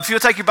If you'll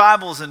take your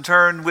Bibles and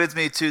turn with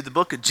me to the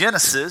book of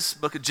Genesis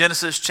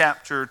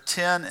chapter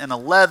 10 and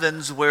 11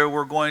 is where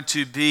we're going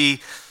to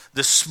be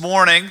this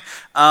morning,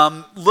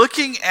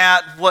 looking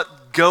at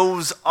what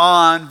goes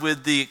on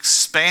with the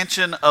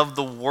expansion of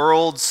the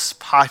world's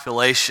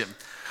population.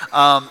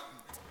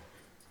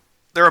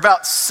 There are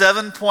about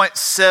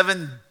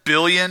 7.7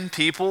 billion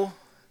people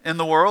in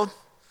the world.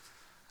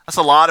 That's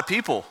a lot of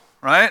people,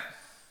 right?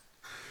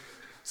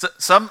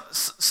 Some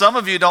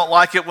of you don't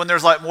like it when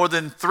there's like more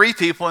than 3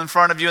 people in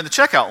front of you in the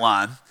checkout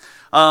line.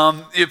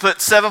 You put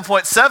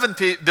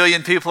 7.7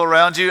 billion people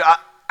around you. I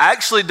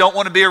actually don't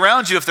want to be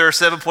around you if there are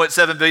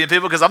 7.7 billion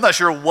people because I'm not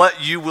sure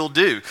what you will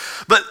do.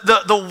 But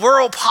the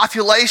world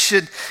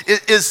population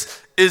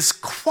is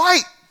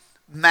quite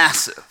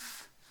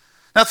massive.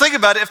 Now think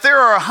about it. If there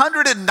are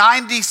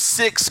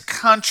 196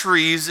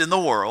 countries in the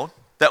world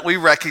that we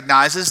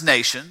recognize as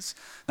nations,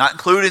 not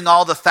including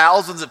all the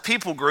thousands of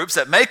people groups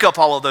that make up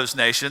all of those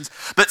nations,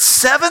 but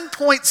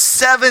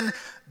 7.7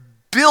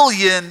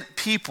 billion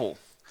people.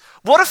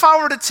 What if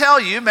I were to tell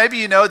you, maybe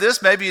you know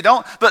this, maybe you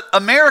don't, but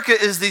America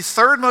is the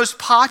third most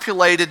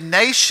populated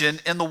nation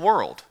in the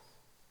world.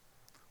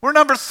 We're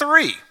number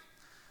 3.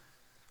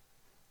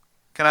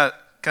 Can I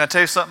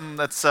tell you something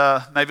that's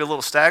maybe a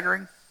little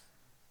staggering?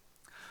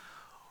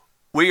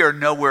 We are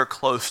nowhere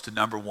close to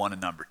number 1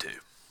 and number 2.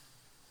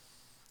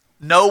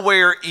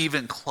 Nowhere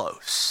even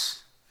close.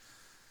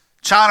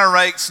 China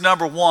ranks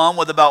number 1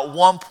 with about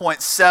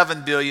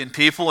 1.7 billion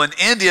people, and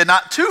India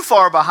not too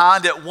far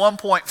behind at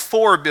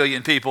 1.4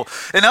 billion people.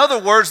 In other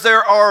words,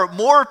 there are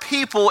more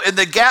people in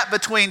the gap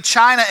between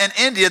China and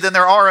India than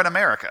there are in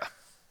America.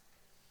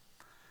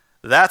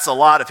 That's a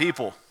lot of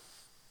people.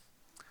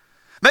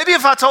 Maybe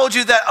if I told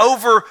you that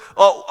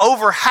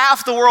over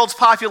half the world's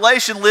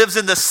population lives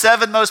in the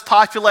 7 most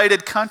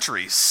populated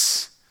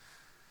countries.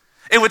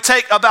 It would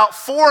take about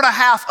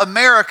 4.5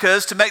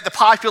 Americas to make the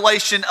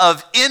population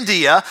of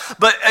India.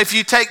 But if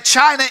you take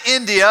China,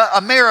 India,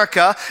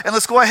 America, and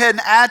let's go ahead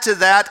and add to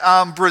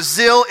that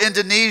Brazil,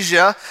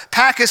 Indonesia,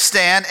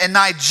 Pakistan, and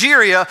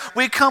Nigeria,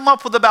 we come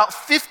up with about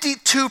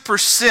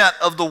 52%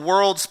 of the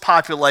world's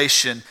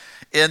population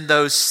in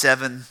those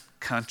 7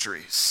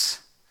 countries.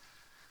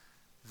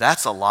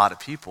 That's a lot of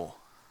people.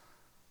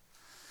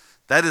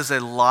 That is a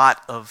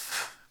lot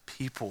of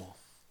people.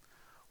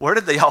 Where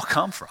did they all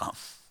come from?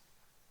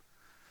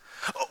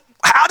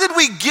 How did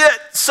we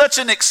get such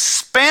an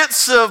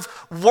expansive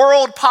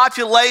world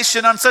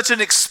population on such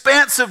an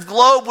expansive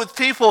globe with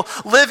people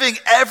living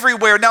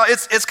everywhere? Now,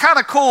 it's kind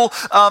of cool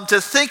to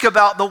think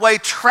about the way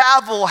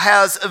travel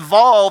has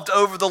evolved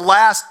over the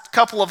last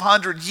couple of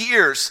 100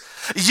 years.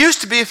 It used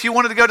to be if you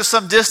wanted to go to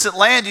some distant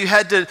land, you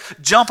had to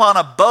jump on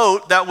a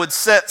boat that would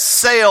set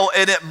sail,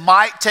 and it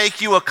might take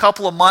you a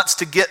couple of months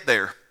to get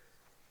there.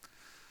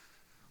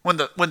 When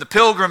the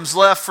Pilgrims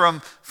left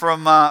from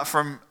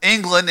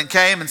England and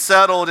came and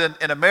settled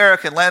in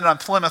America and landed on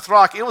Plymouth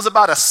Rock, it was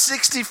about a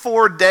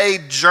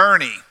 64-day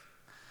journey.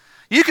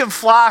 You can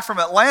fly from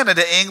Atlanta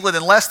to England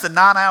in less than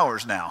 9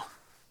 hours now.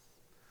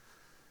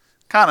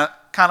 Kind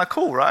of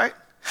cool, right?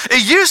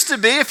 It used to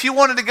be if you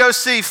wanted to go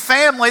see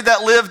family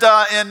that lived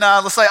in,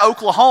 let's say,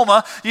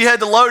 Oklahoma, you had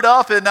to load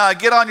up and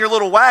get on your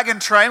little wagon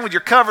train with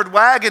your covered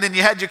wagon, and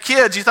you had your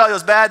kids. You thought it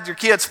was bad, your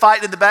kids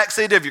fighting in the back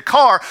seat of your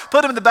car.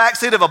 Put them in the back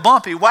seat of a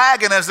bumpy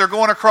wagon as they're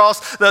going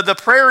across the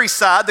prairie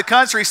side, the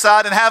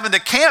countryside, and having to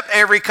camp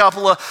every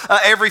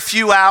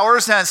few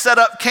hours and set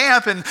up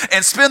camp and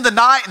spend the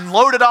night and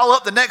load it all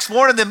up the next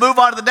morning, then move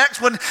on to the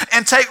next one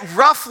and take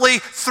roughly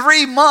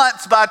 3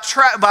 months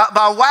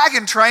by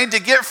wagon train to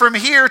get from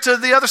here to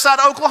the other side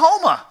of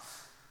Oklahoma.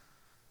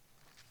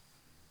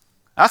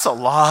 That's a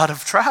lot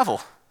of travel.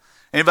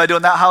 Anybody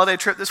doing that holiday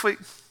trip this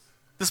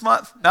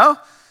month? No?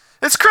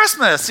 It's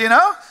Christmas, you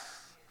know?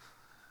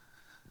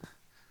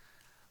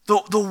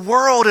 The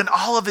world and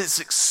all of its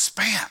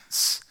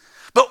expanse.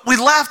 But we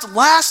left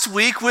last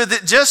week with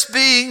it just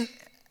being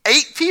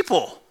 8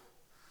 people.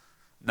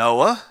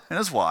 Noah and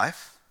his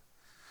wife,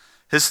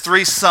 his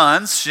 3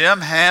 sons, Shem,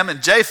 Ham,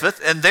 and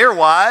Japheth, and their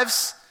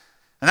wives,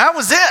 and that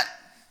was it.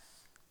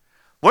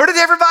 Where did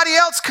everybody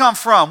else come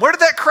from? Where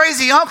did that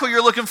crazy uncle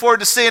you're looking forward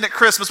to seeing at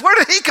Christmas, where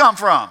did he come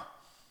from?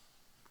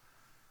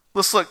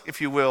 Let's look, if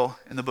you will,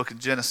 in the book of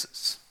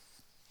Genesis.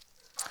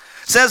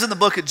 It says in the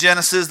book of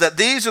Genesis that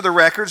these are the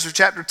records, or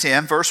chapter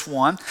 10, verse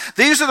 1.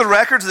 These are the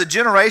records of the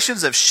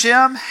generations of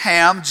Shem,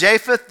 Ham,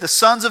 Japheth, the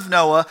sons of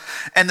Noah,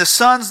 and the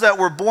sons that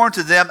were born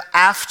to them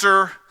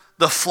after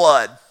the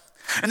flood.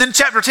 And then in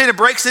chapter 10, it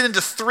breaks it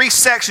into 3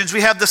 sections.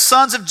 We have the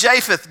sons of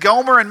Japheth,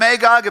 Gomer and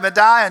Magog and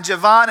Madai and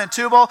Javan and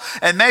Tubal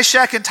and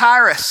Meshach and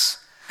Tyrus.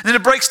 And then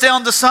it breaks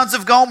down the sons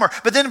of Gomer.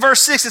 But then in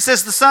verse 6, it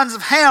says the sons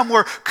of Ham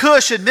were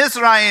Cush and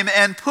Mizraim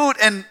and Put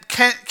and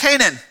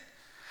Canaan.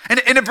 And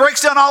it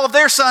breaks down all of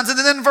their sons. And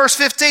then in verse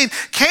 15,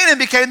 Canaan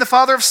became the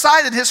father of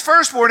Sidon, his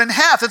firstborn, and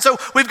Heth. And so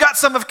we've got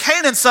some of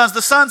Canaan's sons,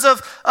 the sons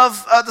of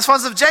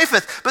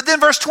Japheth. But then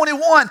verse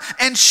 21,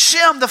 and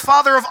Shem, the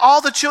father of all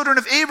the children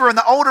of Eber, and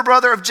the older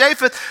brother of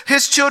Japheth,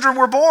 his children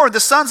were born. The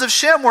sons of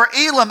Shem were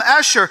Elam,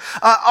 Asher,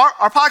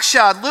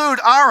 Arpachshad, Lud,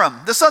 Aram.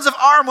 The sons of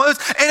Aram,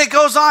 and it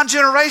goes on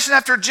generation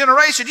after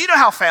generation. You know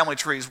how family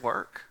trees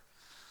work.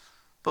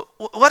 But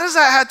what does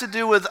that have to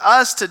do with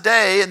us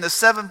today and the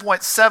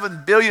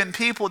 7.7 billion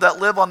people that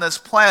live on this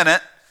planet?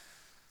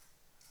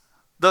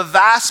 The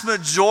vast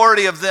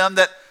majority of them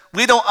that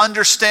we don't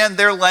understand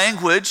their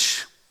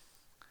language.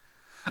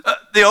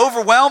 The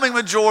overwhelming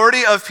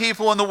majority of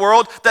people in the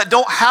world that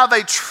don't have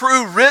a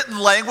true written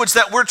language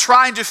that we're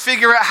trying to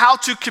figure out how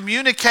to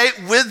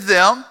communicate with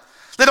them.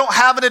 They don't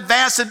have an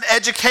advanced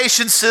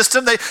education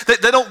system. They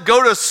don't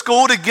go to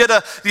school to get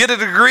a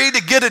degree,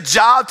 to get a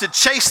job, to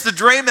chase the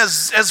dream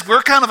as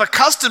we're kind of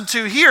accustomed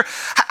to here.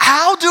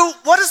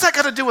 What is that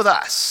got to do with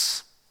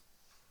us?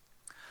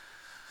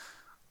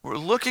 We're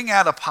looking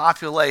at a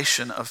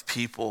population of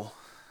people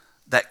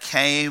that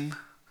came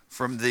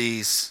from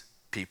these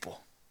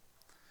people.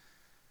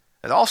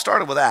 It all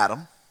started with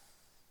Adam.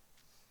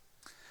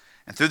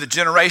 And through the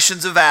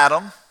generations of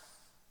Adam,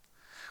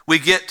 we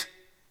get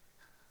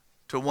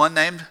to one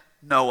named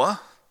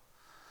Noah.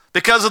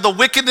 Because of the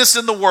wickedness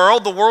in the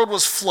world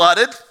was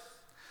flooded.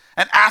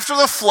 And after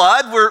the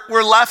flood,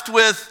 we're left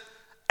with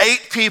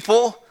 8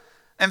 people,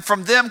 and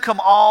from them come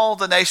all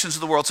the nations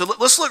of the world. So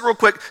let's look real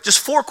quick, just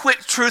 4 quick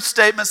truth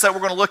statements that we're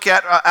going to look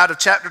at out of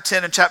chapter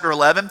 10 and chapter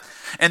 11.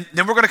 And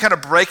then we're going to kind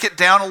of break it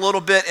down a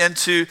little bit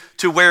into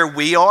where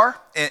we are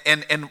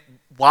and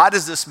why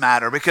does this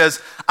matter?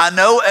 Because I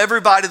know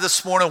everybody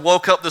this morning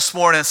woke up this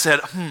morning and said,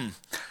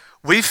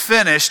 we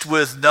finished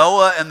with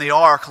Noah and the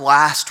ark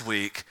last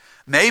week.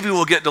 Maybe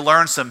we'll get to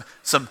learn some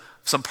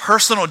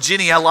personal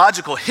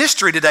genealogical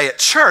history today at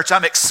church.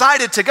 I'm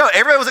excited to go.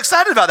 Everybody was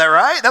excited about that,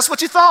 right? That's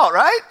what you thought,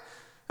 right?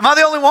 Am I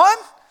the only one?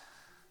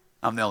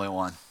 I'm the only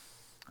one.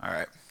 All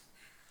right.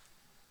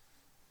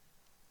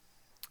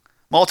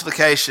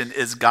 Multiplication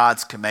is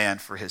God's command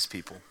for his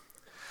people.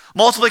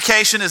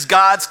 Multiplication is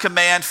God's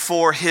command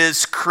for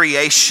his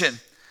creation.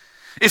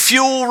 If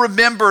you will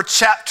remember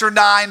chapter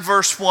 9,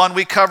 verse 1,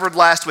 we covered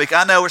last week.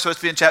 I know we're supposed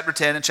to be in chapter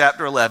 10 and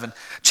chapter 11.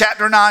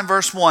 Chapter 9,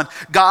 verse 1,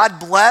 God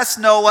blessed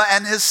Noah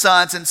and his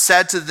sons and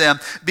said to them,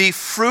 be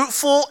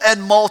fruitful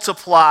and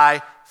multiply,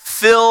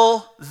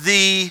 fill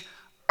the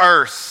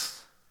earth.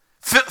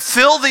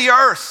 Fill the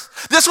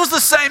earth. This was the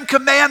same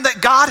command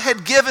that God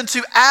had given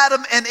to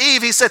Adam and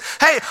Eve. He said,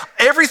 hey,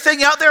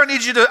 everything out there, I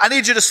need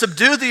you to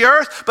subdue the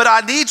earth, but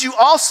I need you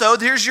also,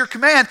 here's your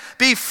command,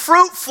 be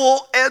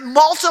fruitful and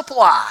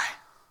multiply.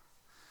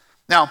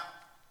 Now,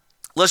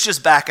 let's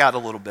just back out a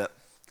little bit.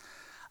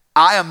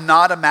 I am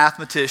not a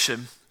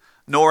mathematician,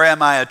 nor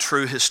am I a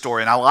true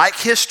historian. I like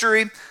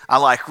history. I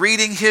like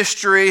reading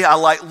history. I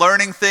like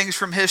learning things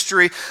from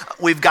history.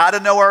 We've got to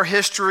know our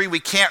history. We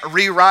can't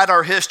rewrite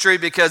our history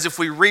because if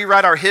we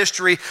rewrite our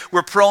history,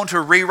 we're prone to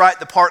rewrite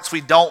the parts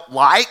we don't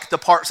like, the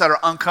parts that are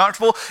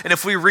uncomfortable. And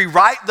if we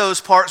rewrite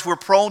those parts, we're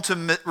prone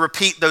to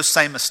repeat those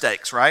same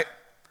mistakes, right?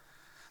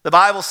 The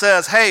Bible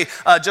says, hey,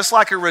 just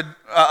like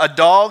a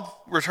dog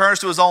returns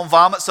to his own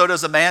vomit, so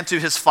does a man to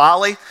his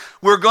folly.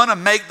 We're going to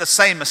make the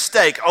same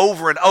mistake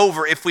over and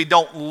over if we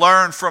don't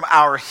learn from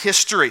our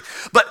history.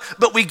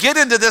 But we get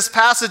into this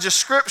passage of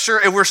Scripture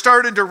and we're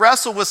starting to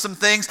wrestle with some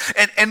things.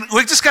 And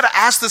we just got to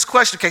ask this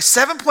question. Okay,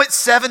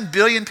 7.7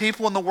 billion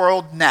people in the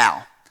world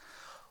now.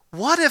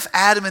 What if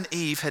Adam and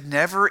Eve had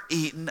never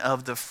eaten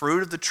of the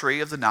fruit of the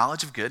tree of the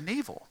knowledge of good and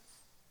evil?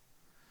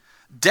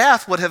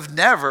 Death would have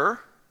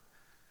never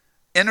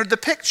entered the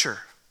picture.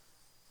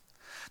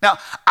 Now,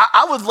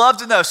 I would love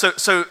to know,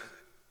 so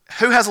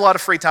who has a lot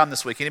of free time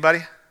this week? Anybody?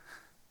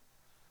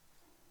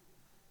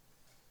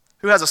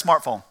 Who has a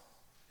smartphone?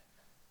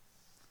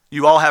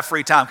 You all have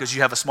free time because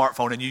you have a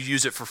smartphone and you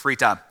use it for free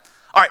time.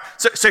 All right,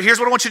 so here's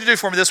what I want you to do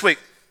for me this week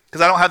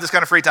because I don't have this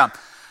kind of free time.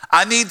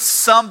 I need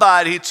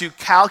somebody to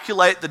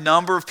calculate the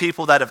number of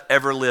people that have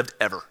ever lived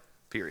ever,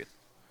 period.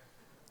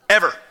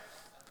 Ever.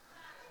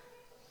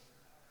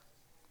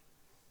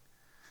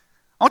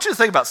 I want you to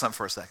think about something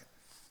for a second.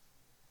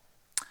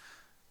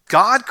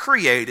 God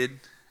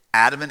created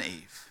Adam and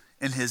Eve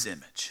in his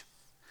image.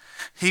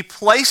 He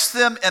placed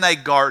them in a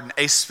garden,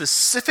 a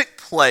specific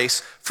place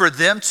for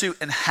them to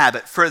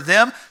inhabit, for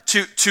them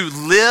to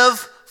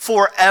live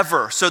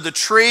forever. So the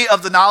tree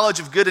of the knowledge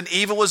of good and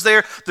evil was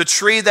there. The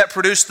tree that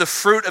produced the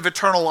fruit of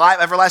eternal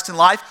life, everlasting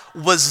life,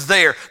 was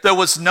there. There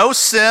was no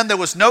sin, there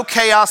was no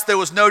chaos, there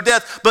was no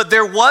death, but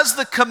there was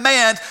the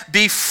command,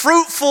 be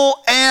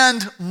fruitful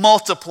and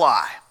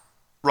multiply.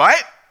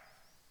 Right?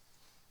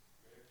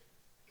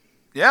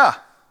 Yeah,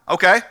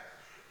 okay.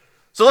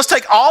 So let's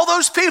take all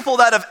those people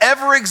that have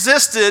ever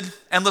existed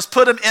and let's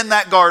put them in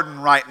that garden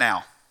right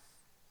now.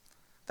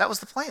 That was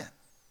the plan.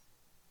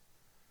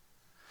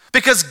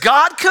 Because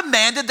God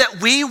commanded that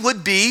we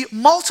would be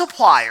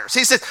multipliers.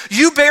 He said,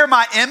 you bear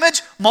my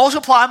image,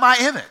 multiply my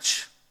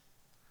image.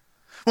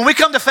 When we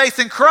come to faith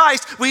in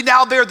Christ, we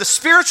now bear the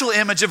spiritual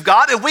image of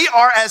God, and we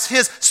are, as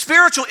his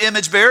spiritual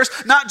image bearers,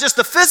 not just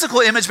the physical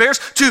image bearers,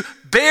 to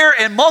bear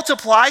and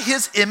multiply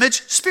his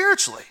image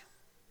spiritually.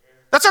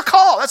 That's our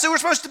call. That's who we're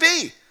supposed to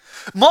be.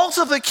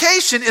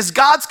 Multiplication is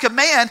God's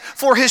command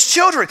for his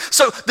children.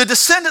 So the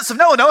descendants of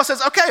Noah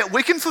says, okay,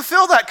 we can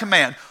fulfill that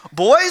command.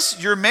 Boys,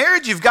 you're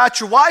married, you've got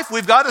your wife,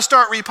 we've got to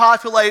start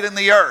repopulating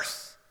the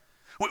earth.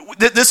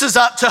 This is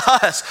up to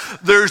us.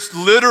 There's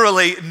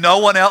literally no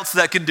one else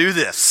that can do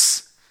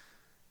this.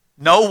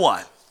 No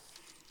one.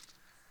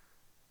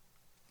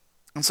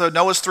 And so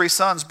Noah's 3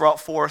 sons brought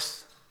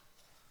forth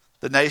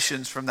the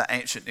nations from the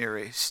ancient Near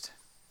East.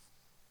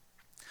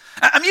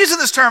 I'm using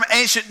this term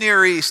ancient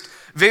Near East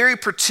very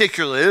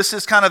particularly. This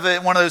is kind of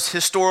one of those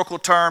historical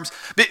terms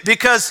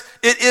because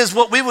it is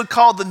what we would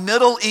call the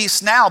Middle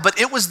East now, but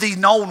it was the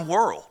known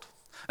world.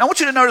 Now I want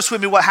you to notice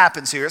with me what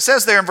happens here. It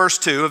says there in verse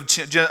 2 of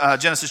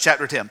Genesis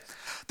chapter 10.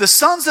 The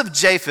sons of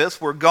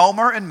Japheth were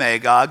Gomer and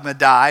Magog,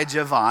 Madai,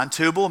 Javan,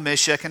 Tubal,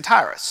 Meshech, and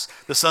Tyrus.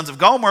 The sons of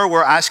Gomer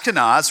were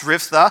Ashkenaz,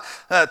 Riphtha,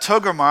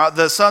 Togarmah.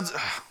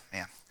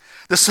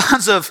 The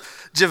sons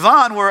of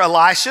Javan were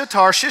Elisha,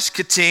 Tarshish,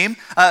 Kittim,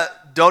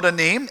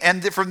 Dodanim,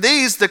 and from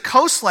these the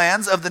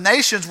coastlands of the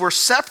nations were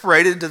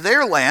separated into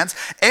their lands,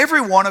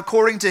 everyone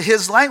according to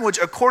his language,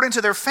 according to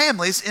their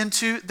families,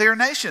 into their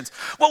nations.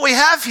 What we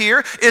have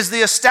here is the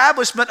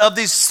establishment of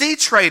these sea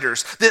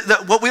traders,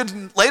 what we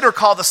would later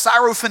call the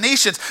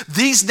Syrophoenicians,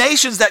 these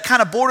nations that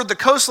kind of bordered the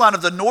coastline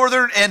of the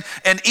northern and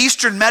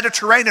eastern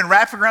Mediterranean,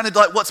 wrapping around into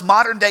like what's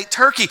modern day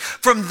Turkey.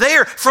 From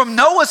there, from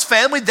Noah's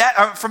family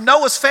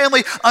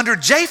under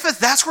Japheth,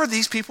 that's where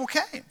these people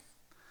came.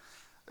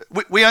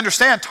 We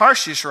understand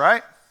Tarshish,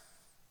 right?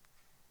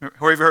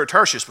 Where have you heard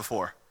Tarshish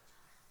before?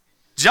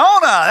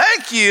 Jonah,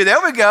 thank you.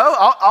 There we go.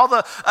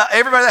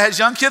 Everybody that has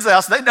young kids in the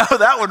house, they know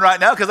that one right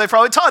now because they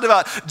probably talked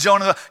about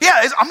Jonah.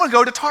 Yeah, I'm going to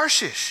go to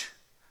Tarshish.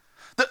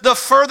 The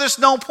furthest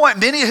known point,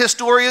 many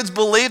historians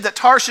believe that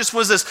Tarshish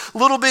was this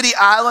little bitty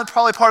island,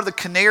 probably part of the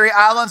Canary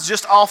Islands,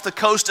 just off the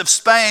coast of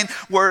Spain,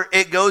 where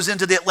it goes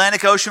into the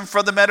Atlantic Ocean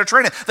from the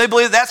Mediterranean. They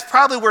believe that's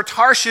probably where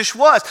Tarshish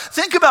was.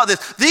 Think about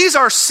this. These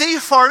are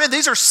seafarmen,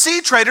 these are sea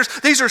traders,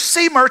 these are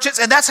sea merchants,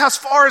 and that's how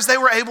far as they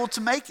were able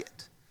to make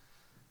it.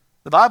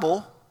 The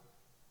Bible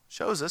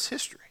shows us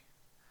history.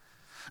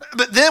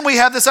 But then we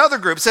have this other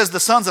group. It says the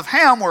sons of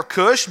Ham were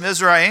Cush,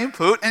 Mizraim,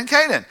 Put, and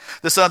Canaan.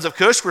 The sons of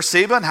Cush were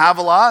Seba and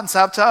Havilah and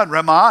Sabta and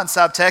Ramah and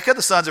Sabteka.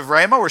 The sons of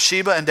Ramah were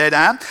Sheba and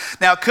Dedan.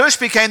 Now Cush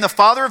became the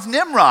father of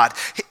Nimrod.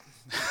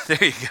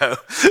 There you go.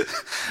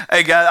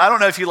 Hey guys, I don't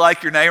know if you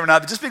like your name or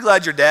not, but just be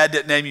glad your dad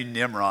didn't name you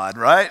Nimrod,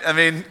 right? I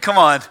mean, come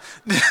on.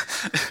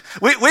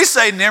 we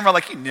say Nimrod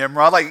like you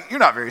Nimrod, like you're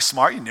not very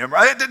smart, you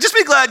Nimrod. Just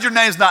be glad your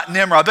name's not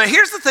Nimrod. But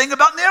here's the thing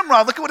about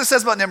Nimrod. Look at what it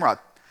says about Nimrod.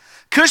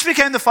 Cush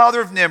became the father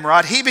of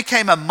Nimrod. He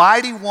became a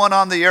mighty one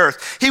on the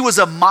earth. He was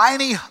a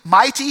mighty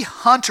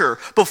hunter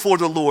before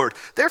the Lord.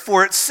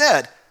 Therefore it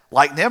said,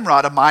 like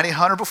Nimrod, a mighty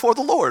hunter before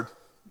the Lord.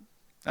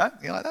 Huh?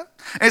 You like that?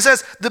 And it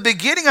says, the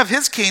beginning of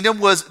his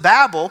kingdom was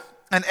Babel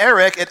and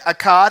Erech at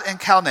Akkad and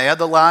Chaldea,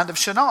 the land of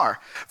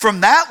Shinar.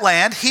 From that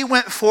land he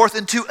went forth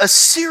into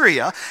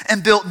Assyria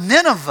and built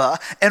Nineveh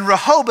and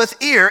Rehoboth,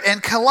 Ir,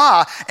 and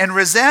Calah, and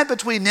Rezan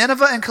between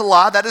Nineveh and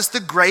Calah, that is the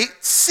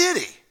great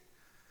city.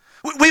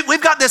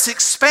 We've got this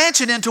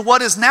expansion into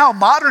what is now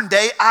modern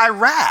day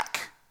Iraq.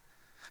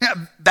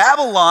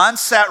 Babylon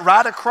sat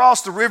right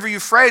across the river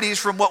Euphrates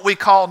from what we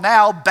call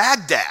now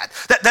Baghdad.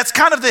 That's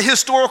kind of the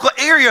historical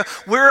area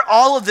where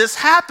all of this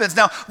happens.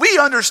 Now, we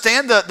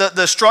understand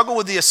the struggle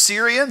with the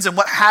Assyrians and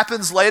what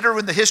happens later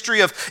in the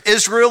history of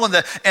Israel and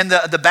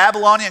the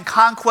Babylonian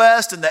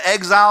conquest and the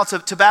exile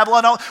to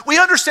Babylon. We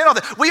understand all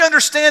that. We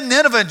understand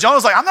Nineveh, and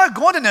Jonah's like, I'm not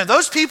going to Nineveh.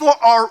 Those people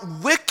are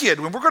wicked.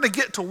 And we're going to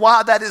get to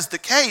why that is the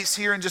case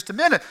here in just a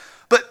minute.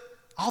 But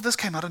all this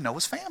came out of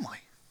Noah's family.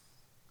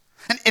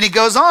 And he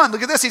goes on,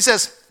 look at this, he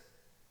says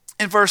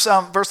in verse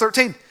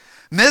 13,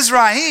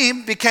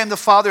 Mizraim became the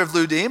father of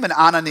Ludim and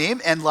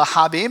Ananim and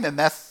Lahabim and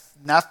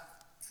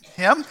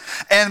Methnahim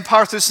and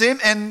Parthusim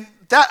and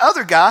that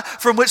other guy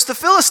from which the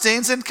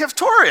Philistines and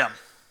Kephtorium.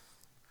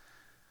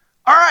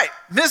 All right,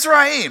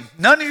 Mizraim.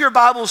 None of your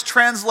Bibles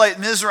translate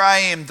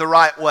Mizraim the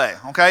right way,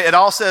 okay? It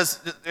all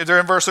says, there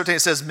in verse 13 it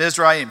says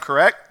Mizraim,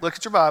 correct? Look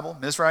at your Bible,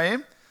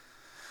 Mizraim.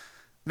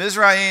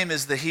 Mizraim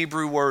is the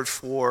Hebrew word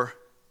for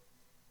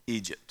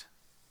Egypt.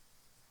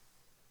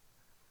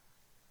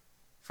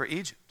 For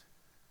Egypt.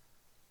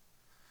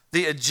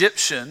 The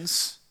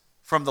Egyptians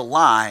from the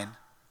line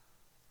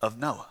of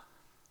Noah.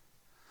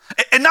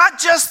 And not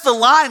just the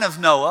line of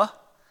Noah,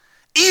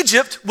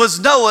 Egypt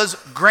was Noah's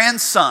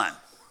grandson.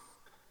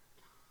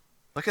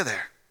 Look at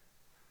there.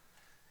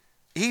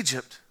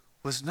 Egypt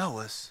was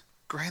Noah's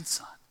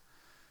grandson.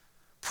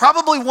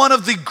 Probably one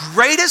of the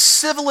greatest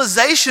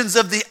civilizations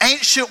of the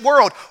ancient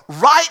world,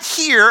 right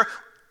here,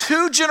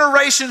 2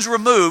 generations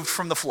removed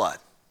from the flood.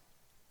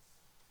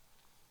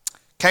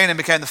 Canaan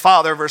became the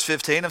father, verse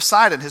 15, of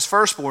Sidon, his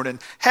firstborn, and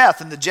Heth,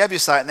 and the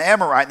Jebusite, and the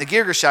Amorite, and the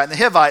Girgashite, and the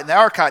Hivite, and the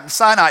Archite, and the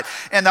Sinite,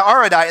 and the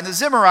Aradite, and the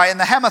Zimmerite, and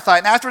the Hamathite.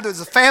 And afterwards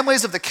the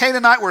families of the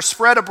Canaanite were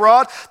spread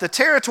abroad. The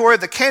territory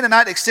of the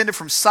Canaanite extended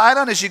from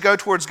Sidon as you go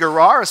towards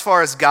Gerar, as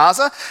far as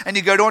Gaza, and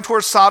you go down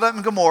towards Sodom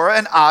and Gomorrah,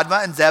 and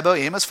Admah, and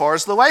Zeboim, as far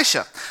as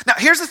Laishah. Now,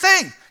 here's the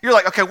thing. You're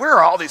like, okay, where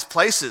are all these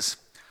places?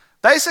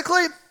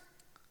 Basically,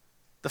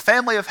 the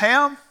family of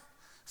Ham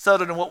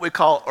settled in what we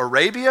call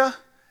Arabia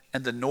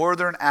and the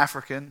northern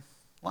African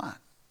line.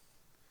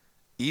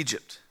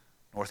 Egypt,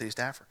 northeast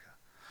Africa.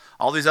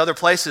 All these other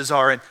places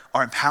are in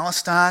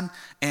Palestine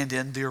and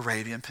in the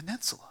Arabian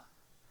Peninsula.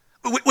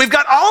 We've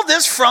got all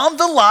this from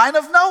the line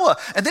of Noah.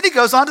 And then he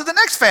goes on to the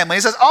next family.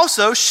 He says,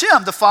 also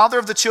Shem, the father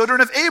of the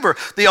children of Eber,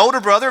 the older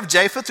brother of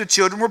Japheth, whose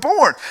children were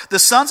born. The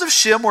sons of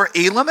Shem were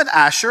Elam and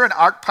Asher and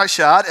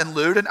Arpachshad and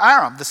Lud and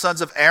Aram. The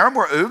sons of Aram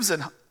were Uz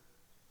and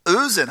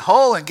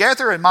Hul and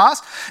Gether and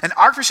Mas. And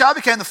Arpachshad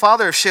became the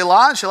father of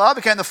Shelah, and Shelah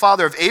became the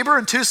father of Eber,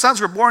 and 2 sons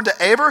were born to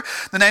Eber.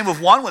 The name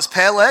of one was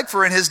Peleg,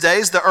 for in his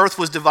days the earth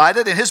was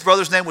divided, and his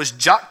brother's name was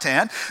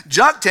Joktan.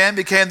 Joktan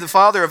became the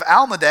father of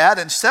Almadad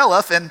and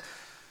Seleph, and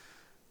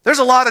there's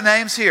a lot of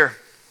names here.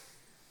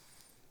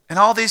 And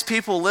all these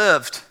people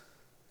lived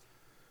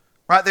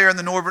right there in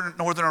the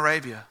northern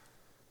Arabia.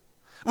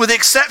 With the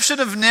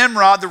exception of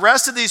Nimrod, the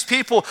rest of these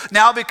people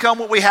now become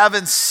what we have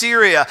in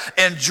Syria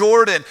and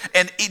Jordan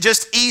and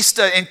just east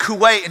in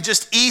Kuwait and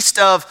just east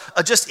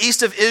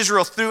of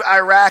Israel through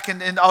Iraq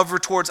and over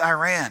towards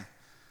Iran.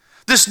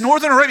 This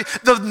northern Arabia,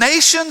 the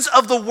nations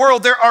of the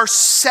world, there are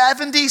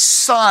 70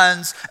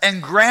 sons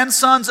and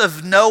grandsons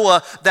of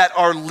Noah that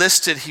are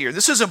listed here.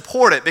 This is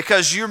important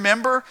because you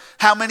remember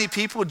how many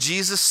people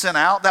Jesus sent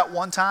out that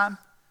one time?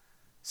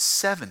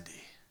 70.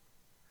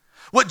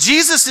 What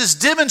Jesus is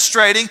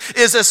demonstrating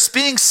is us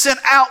being sent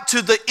out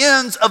to the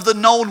ends of the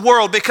known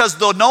world, because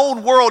the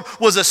known world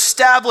was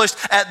established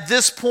at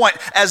this point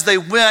as they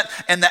went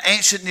and the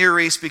ancient Near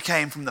East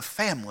became from the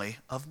family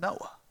of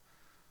Noah.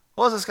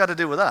 What has this got to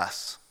do with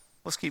us?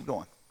 Let's keep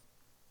going.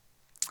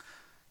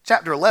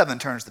 Chapter 11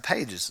 turns the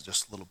pages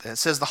just a little bit. It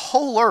says, the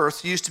whole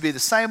earth used to be the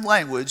same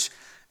language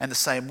and the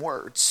same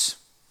words.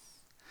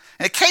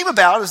 And it came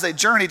about as they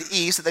journeyed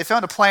east that they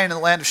found a plain in the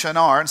land of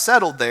Shinar and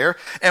settled there.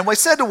 And they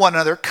said to one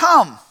another,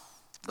 come,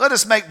 let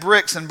us make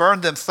bricks and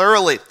burn them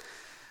thoroughly.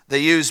 They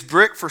used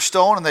brick for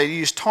stone and they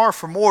used tar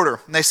for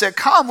mortar. And they said,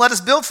 come, let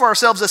us build for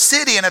ourselves a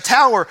city and a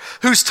tower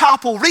whose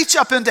top will reach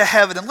up into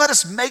heaven, and let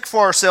us make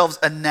for ourselves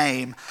a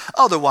name.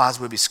 Otherwise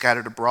we'll be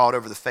scattered abroad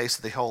over the face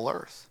of the whole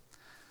earth.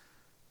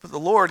 But the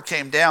Lord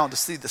came down to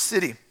see the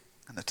city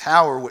and the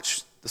tower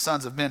which the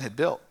sons of men had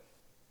built.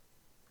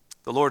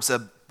 The Lord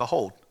said,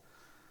 behold,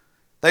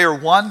 they are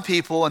one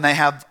people and they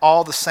have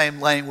all the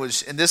same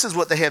language, and this is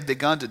what they have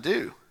begun to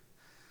do.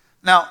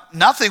 Now,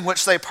 nothing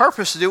which they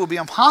purpose to do will be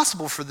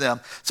impossible for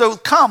them. So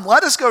come,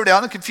 let us go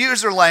down and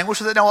confuse their language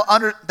so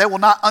that they will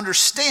not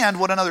understand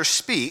one another's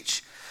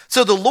speech.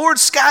 So the Lord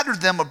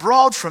scattered them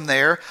abroad from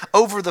there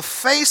over the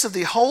face of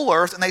the whole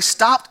earth, and they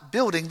stopped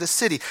building the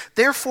city.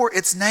 Therefore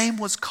its name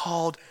was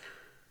called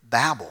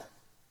Babel,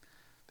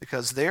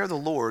 because there the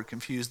Lord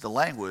confused the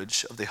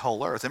language of the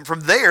whole earth. And from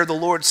there the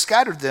Lord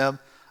scattered them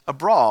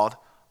abroad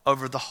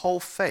over the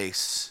whole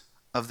face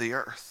of the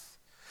earth.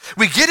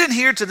 We get in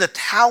here to the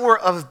Tower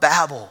of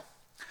Babel.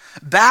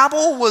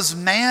 Babel was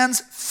man's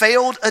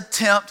failed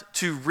attempt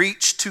to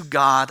reach to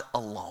God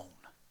alone.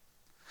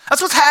 That's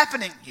what's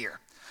happening here.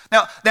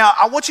 Now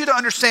I want you to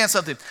understand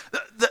something.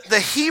 The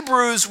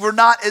Hebrews were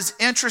not as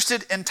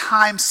interested in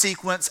time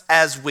sequence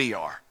as we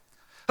are.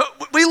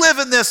 We live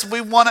in this,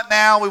 we want it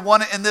now, we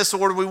want it in this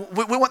order, we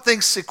want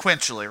things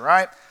sequentially,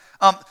 right?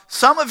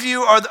 Some of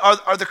you are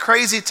the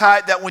crazy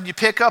type that when you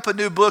pick up a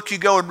new book, you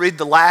go and read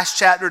the last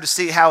chapter to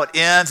see how it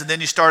ends, and then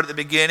you start at the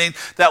beginning.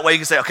 That way you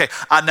can say, okay,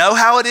 I know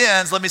how it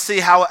ends. Let me see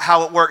how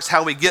it works,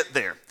 how we get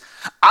there.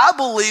 I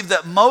believe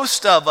that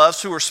most of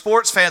us who are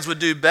sports fans would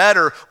do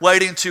better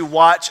waiting to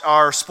watch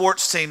our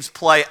sports teams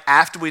play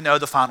after we know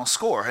the final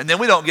score. And then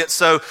we don't get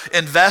so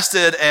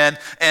invested and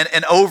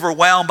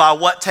overwhelmed by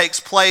what takes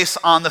place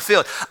on the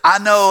field. I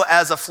know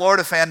as a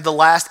Florida fan, the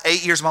last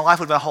 8 years of my life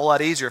would have been a whole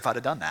lot easier if I'd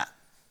have done that.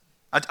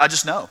 I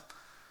just know.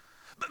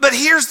 But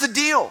here's the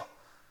deal.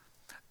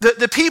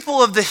 The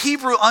people of the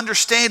Hebrew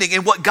understanding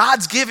and what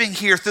God's giving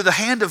here through the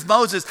hand of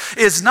Moses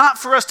is not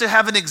for us to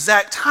have an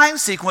exact time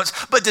sequence,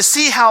 but to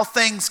see how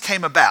things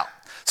came about.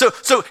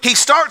 So he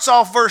starts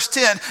off verse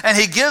 10 and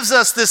he gives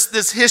us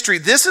this history.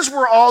 This is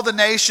where all the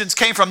nations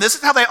came from. This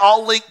is how they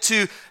all link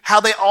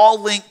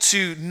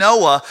to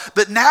Noah.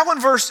 But now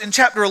in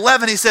chapter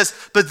 11 he says,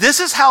 but this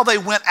is how they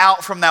went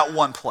out from that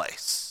one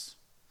place.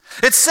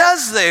 It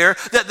says there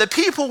that the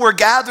people were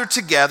gathered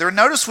together.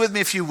 Notice with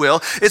me, if you will.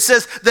 It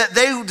says that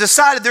they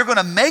decided they're going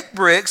to make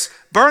bricks,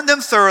 burn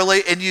them thoroughly,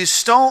 and use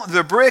stone,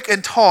 the brick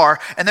and tar,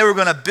 and they were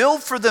going to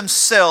build for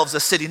themselves a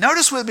city.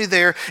 Notice with me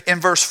there in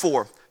verse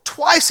 4.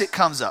 Twice it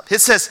comes up.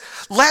 It says,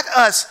 let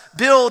us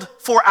build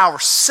for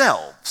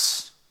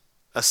ourselves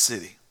a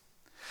city.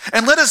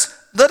 And let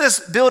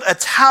us build a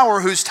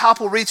tower whose top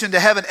will reach into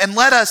heaven, and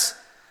let us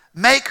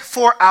make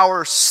for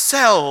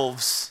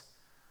ourselves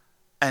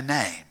a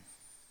name.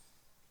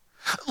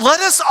 Let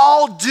us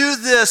all do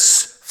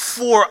this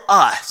for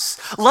us.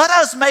 Let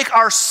us make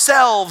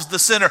ourselves the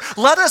center.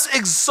 Let us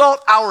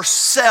exalt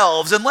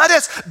ourselves and let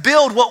us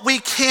build what we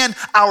can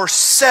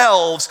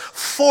ourselves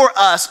for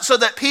us so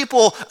that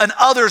people and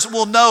others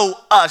will know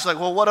us. Like,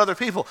 well, what other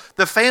people?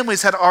 The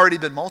families had already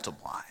been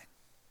multiplying.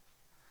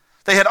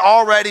 They had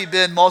already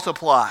been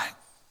multiplying.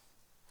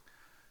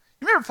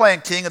 You remember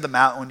playing King of the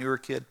Mountain when you were a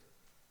kid?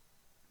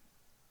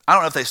 I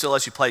don't know if they still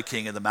let you play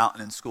King of the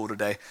Mountain in school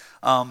today.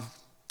 I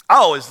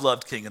always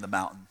loved King of the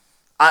Mountain.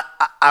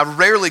 I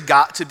rarely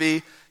got to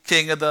be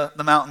King of the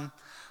Mountain.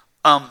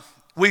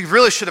 We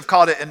really should have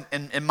called it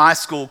in my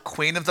school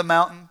Queen of the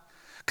Mountain,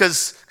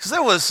 because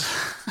there was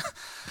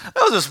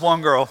this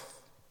one girl.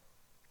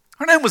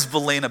 Her name was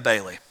Valina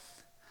Bailey.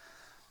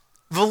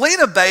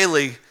 Valina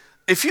Bailey,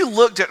 if you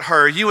looked at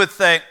her, you would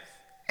think,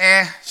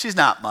 she's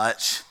not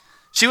much.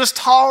 She was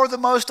taller than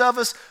most of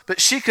us,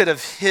 but she could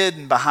have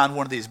hidden behind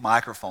one of these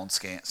microphone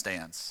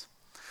stands.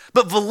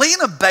 But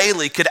Valina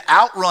Bailey could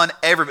outrun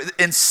everybody.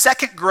 In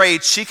second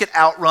grade, she could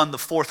outrun the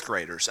fourth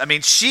graders. I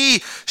mean,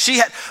 she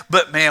had,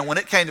 but man, when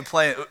it came to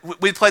playing,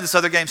 we played this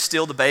other game,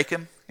 Steal the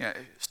Bacon.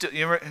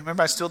 You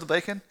remember Steal the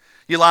Bacon?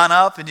 You line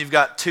up and you've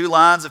got two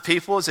lines of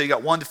people. So you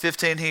got 1 to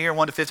 15 here,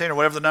 1 to 15 or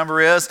whatever the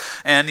number is.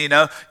 And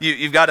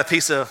you've got a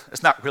piece of,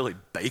 it's not really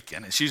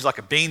bacon. It's usually like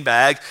a bean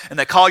bag. And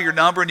they call your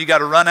number and you got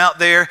to run out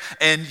there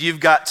and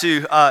you've got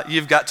to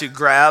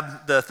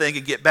grab the thing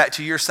and get back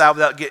to your side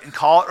without getting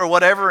caught or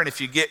whatever. And if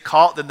you get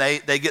caught, then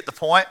they get the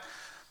point.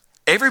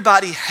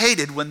 Everybody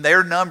hated when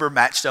their number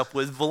matched up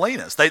with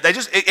Valina's.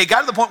 It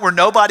got to the point where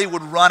nobody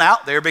would run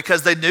out there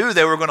because they knew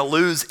they were going to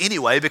lose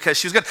anyway because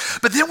she was good.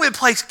 But then we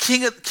played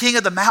King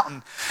of the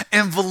Mountain,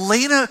 and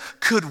Valina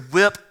could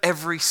whip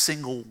every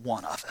single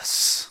one of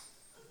us.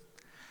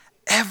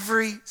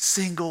 Every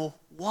single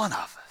one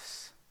of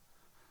us.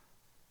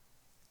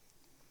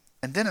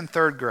 And then in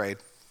third grade,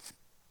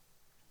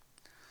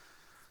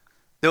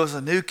 there was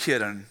a new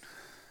kid in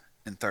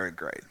third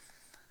grade.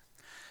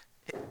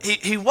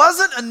 He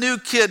wasn't a new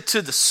kid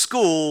to the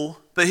school,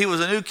 but he was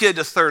a new kid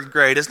to third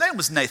grade. His name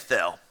was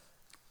Nathel.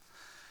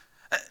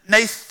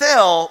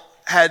 Nathel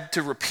had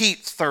to repeat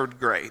third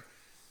grade.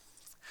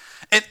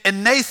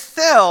 And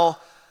Nathel,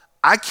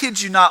 I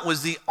kid you not,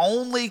 was the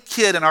only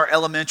kid in our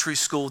elementary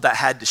school that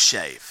had to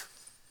shave.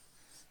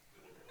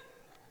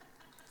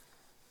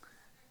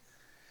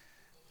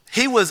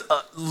 He was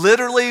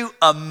literally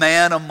a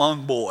man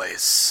among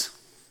boys.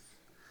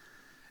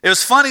 It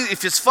was funny.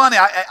 If it's funny,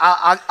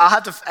 I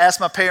have to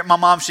ask my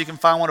mom if she can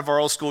find one of our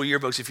old school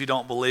yearbooks if you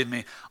don't believe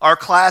me. Our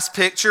class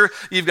picture,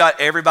 you've got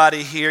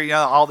everybody here,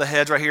 all the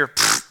heads right here,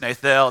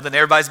 Nathel, then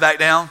everybody's back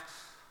down.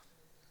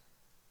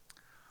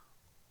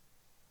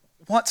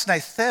 Once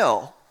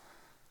Nathel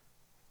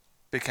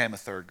became a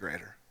third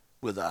grader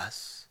with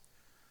us,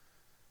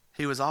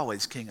 he was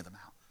always King of the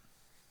Mountain.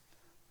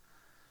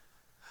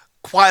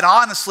 Quite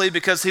honestly,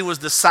 because he was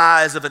the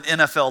size of an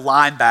NFL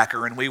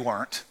linebacker and we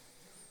weren't.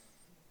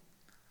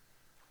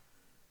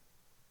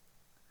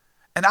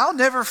 And I'll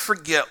never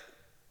forget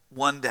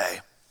one day,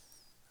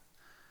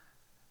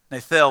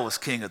 Nathel was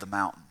King of the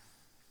Mountain.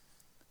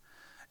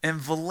 And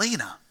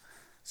Valina,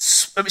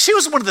 she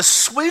was one of the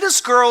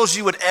sweetest girls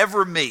you would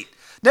ever meet.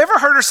 Never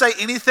heard her say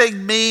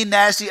anything mean,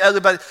 nasty,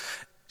 ugly, but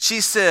she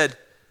said,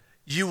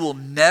 "You will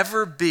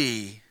never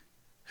be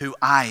who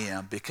I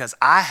am because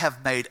I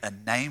have made a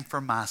name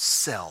for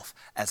myself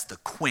as the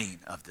queen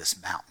of this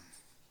mountain."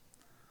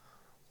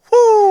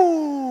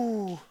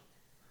 Woo!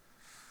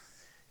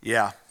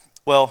 Yeah,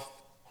 well,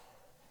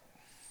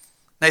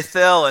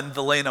 Nathel and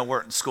Valina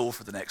weren't in school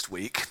for the next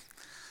week.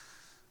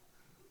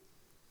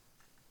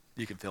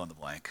 You can fill in the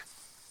blank.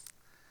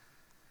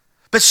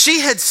 But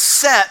she had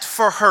set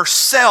for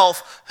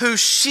herself who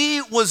she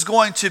was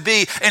going to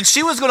be, and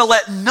she was going to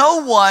let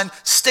no one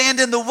stand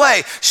in the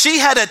way. She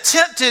had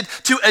attempted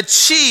to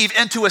achieve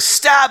and to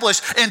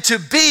establish and to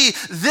be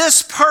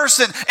this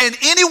person, and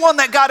anyone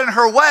that got in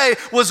her way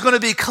was going to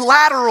be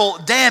collateral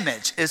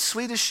damage, as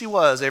sweet as she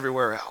was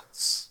everywhere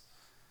else.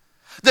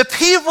 The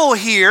people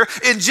here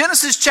in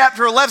Genesis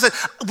chapter 11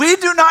 said, we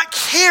do not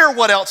care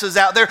what else is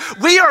out there.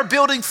 We are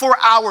building for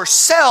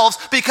ourselves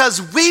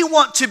because we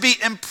want to be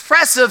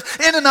impressive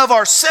in and of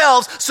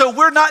ourselves. So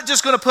we're not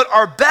just going to put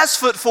our best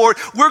foot forward.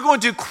 We're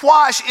going to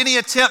quash any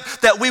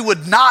attempt that we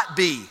would not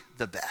be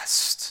the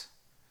best.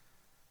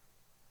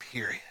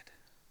 Period.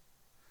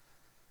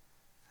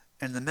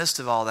 In the midst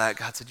of all that,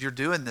 God said, you're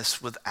doing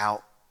this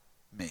without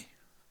me.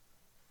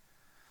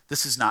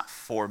 This is not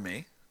for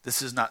me.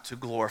 This is not to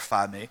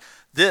glorify me.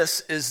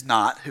 This is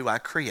not who I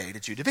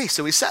created you to be.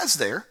 So he says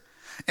there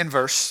in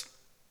verse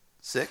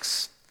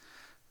 6,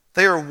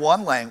 they are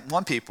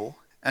one people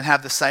and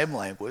have the same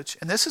language,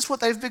 and this is what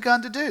they've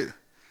begun to do.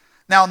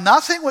 Now,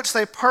 nothing which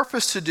they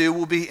purpose to do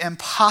will be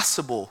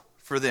impossible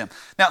for them.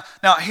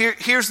 Now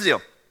here's the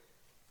deal.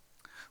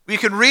 We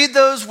can read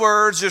those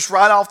words just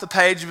right off the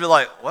page and be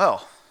like,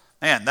 well,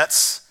 man,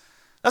 that's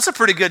That's a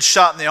pretty good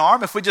shot in the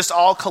arm if we just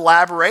all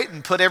collaborate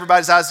and put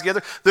everybody's eyes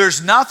together.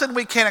 There's nothing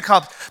we can't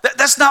accomplish.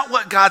 That's not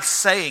what God's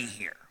saying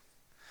here.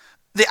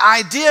 The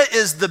idea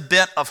is the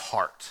bent of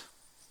heart.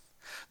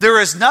 There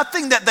is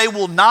nothing that they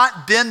will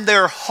not bend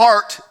their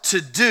heart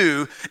to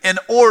do in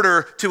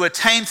order to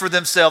attain for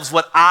themselves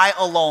what I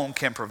alone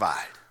can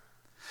provide.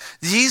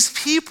 These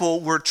people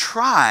were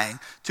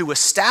trying to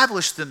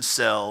establish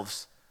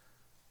themselves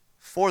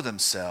for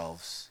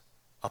themselves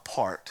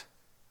apart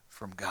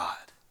from God.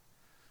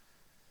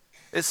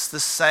 It's the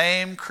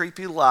same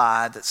creepy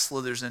lie that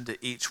slithers into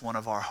each one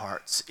of our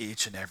hearts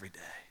each and every day.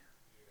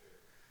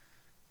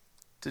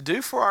 To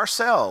do for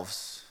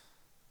ourselves,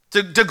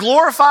 to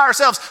glorify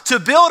ourselves, to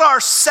build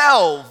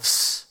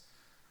ourselves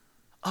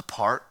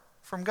apart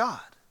from God.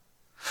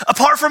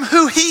 Apart from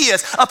who He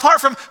is, apart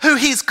from who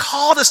He's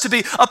called us to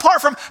be,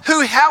 apart from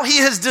how He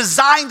has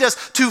designed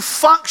us to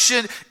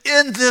function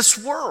in this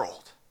world.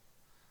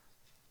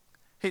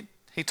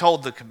 He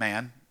told the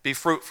command, be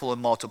fruitful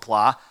and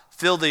multiply,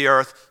 fill the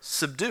earth,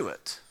 subdue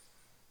it.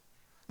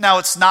 Now,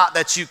 it's not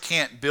that you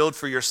can't build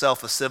for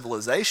yourself a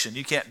civilization.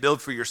 You can't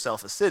build for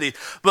yourself a city.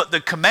 But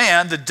the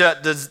command,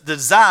 the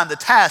design, the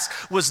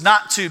task was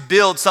not to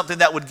build something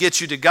that would get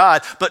you to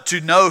God, but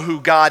to know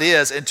who God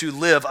is and to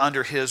live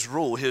under His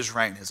rule, His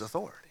reign, His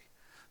authority.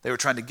 They were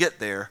trying to get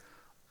there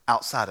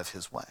outside of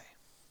His way.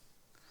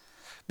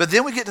 But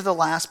then we get to the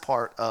last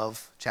part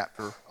of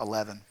chapter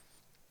 11.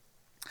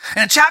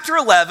 And in chapter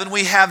 11,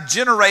 we have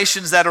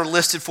generations that are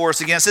listed for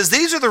us again. It says,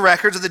 these are the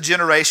records of the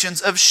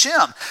generations of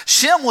Shem.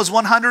 Shem was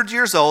 100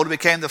 years old and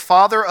became the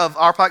father of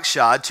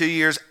Arpachshad 2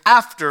 years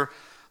after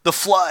the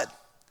flood.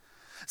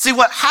 See,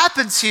 what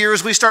happens here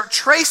is we start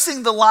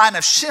tracing the line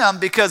of Shem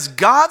because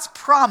God's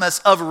promise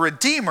of a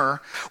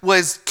redeemer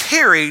was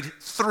carried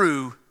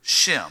through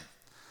Shem.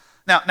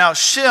 Now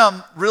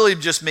Shem really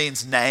just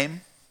means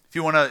name, if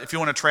you want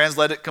to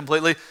translate it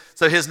completely.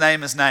 So his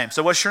name is name.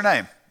 So what's your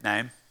name?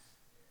 Name.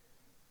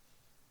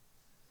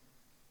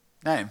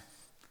 Name.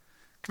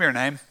 Come here,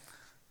 name.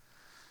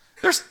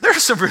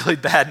 There's some really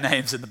bad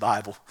names in the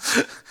Bible.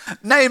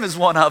 Name is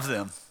one of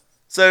them.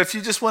 So if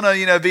you just want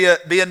to,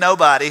 be a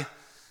nobody,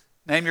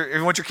 if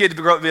you want your kid to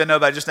grow up to be a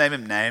nobody, just name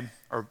him name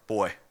or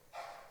boy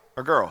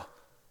or girl.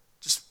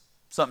 Just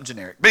something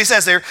generic. But he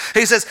says,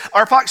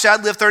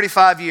 Arpachshad lived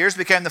 35 years,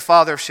 became the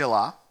father of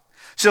Shelah.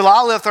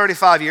 Shelah lived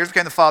 35 years,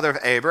 became the father of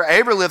Eber.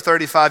 Eber lived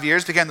 35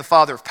 years, became the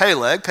father of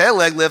Peleg.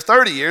 Peleg lived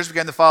 30 years,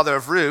 became the father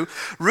of Ru.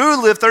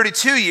 Ru lived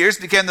 32 years,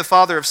 became the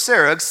father of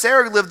Serug.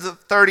 Serug lived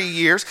 30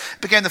 years,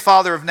 became the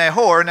father of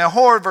Nahor.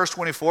 Nahor, verse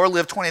 24,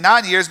 lived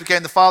 29 years,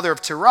 became the father of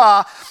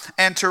Terah.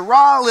 And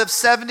Terah lived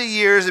 70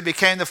 years and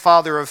became the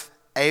father of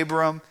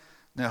Abram,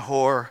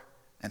 Nahor,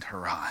 and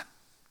Haran.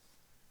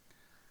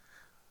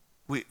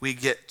 We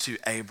get to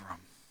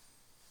Abram.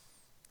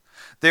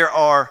 There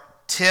are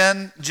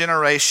 10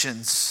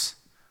 generations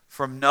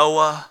from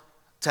Noah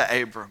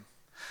to Abram.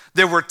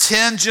 There were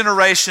 10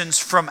 generations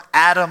from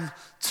Adam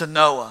to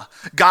Noah.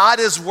 God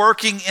is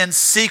working in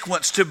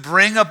sequence to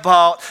bring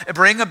about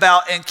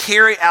and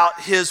carry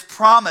out His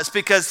promise,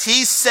 because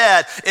He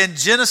said in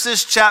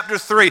Genesis chapter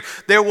 3,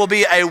 there will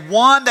be a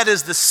one that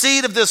is the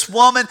seed of this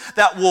woman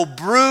that will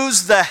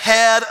bruise the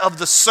head of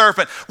the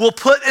serpent. Will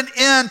put an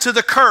end to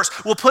the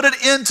curse. Will put an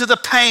end to the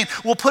pain.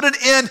 Will put an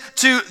end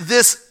to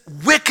this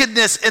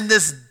wickedness and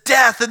this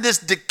death and this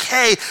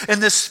decay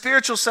and this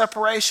spiritual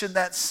separation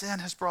that sin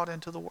has brought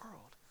into the world.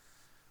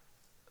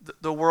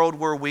 The world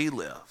where we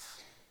live.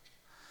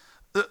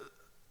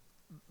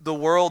 The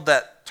world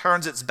that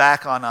turns its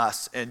back on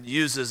us and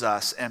uses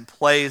us and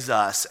plays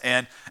us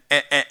and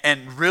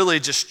really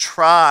just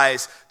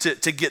tries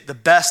to get the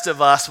best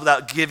of us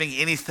without giving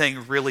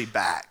anything really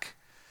back.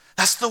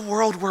 That's the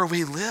world where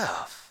we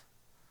live.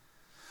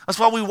 That's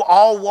why we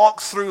all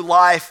walk through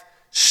life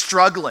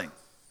struggling.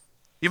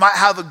 You might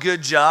have a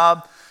good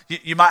job,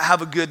 you might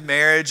have a good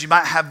marriage, you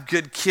might have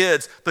good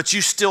kids, but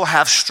you still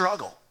have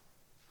struggle.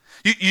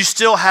 You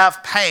still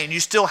have pain,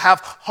 you still have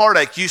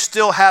heartache, you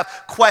still have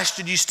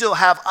question, you still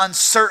have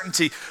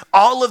uncertainty.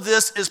 All of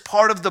this is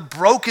part of the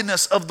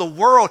brokenness of the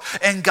world.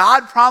 And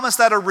God promised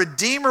that a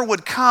Redeemer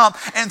would come,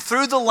 and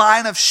through the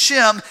line of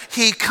Shem,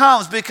 He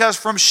comes. Because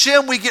from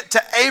Shem we get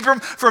to Abram,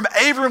 from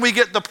Abram we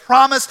get the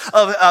promise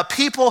of a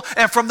people,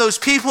 and from those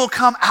people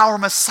come our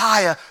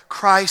Messiah,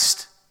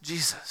 Christ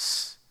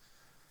Jesus.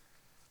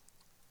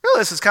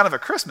 Really, this is kind of a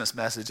Christmas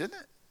message, isn't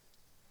it?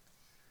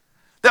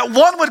 That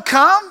one would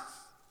come,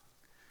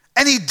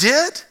 and He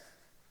did.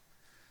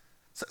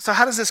 So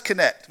how does this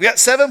connect? We got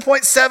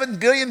 7.7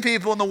 billion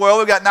people in the world.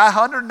 We've got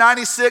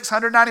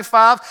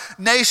 195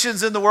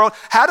 nations in the world.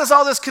 How does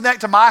all this connect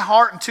to my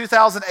heart in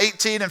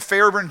 2018 in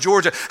Fairburn,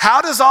 Georgia?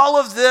 How does all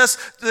of this,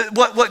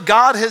 what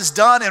God has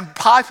done in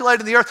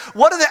populating the earth,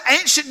 what do the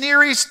ancient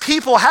Near East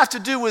people have to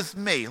do with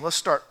me? Let's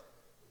start.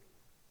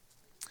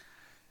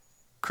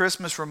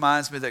 Christmas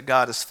reminds me that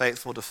God is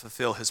faithful to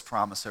fulfill His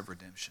promise of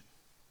redemption.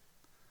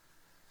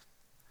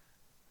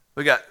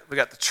 We got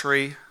the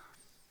tree.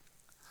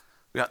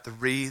 We got the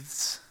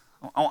wreaths.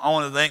 I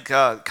want to thank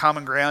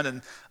Common Ground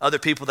and other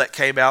people that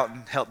came out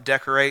and helped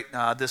decorate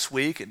this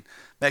week and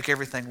make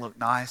everything look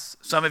nice.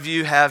 Some of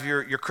you have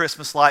your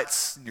Christmas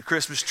lights and your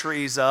Christmas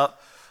trees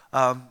up.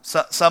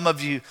 Some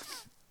of you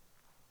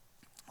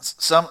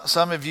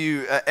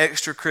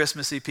extra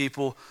Christmassy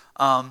people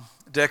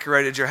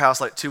decorated your house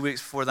like 2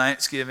 weeks before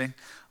Thanksgiving.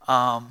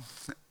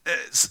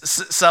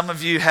 Some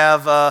of you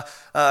have a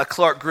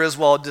Clark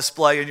Griswold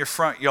display in your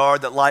front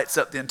yard that lights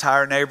up the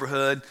entire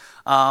neighborhood.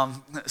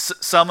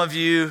 Some of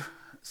you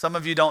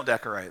don't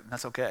decorate, and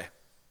that's okay.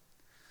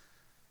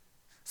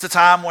 It's a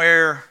time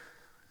where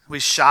we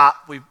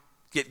shop, we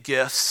get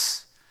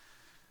gifts.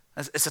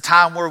 It's a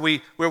time where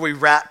we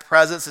wrap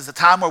presents. It's a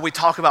time where we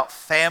talk about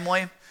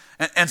family,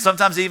 and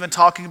sometimes even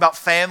talking about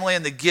family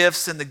and the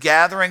gifts and the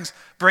gatherings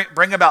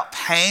bring about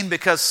pain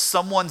because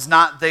someone's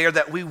not there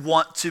that we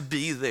want to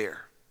be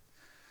there.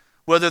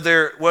 Whether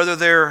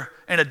they're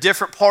in a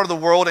different part of the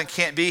world and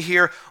can't be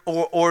here,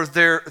 or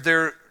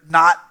they're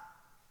not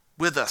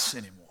with us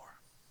anymore.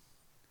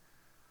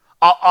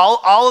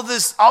 All of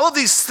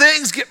these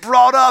things get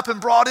brought up and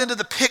brought into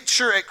the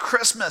picture at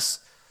Christmas.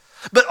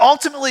 But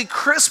ultimately,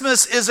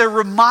 Christmas is a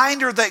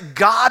reminder that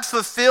God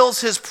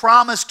fulfills his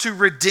promise to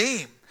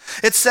redeem.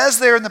 It says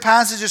there in the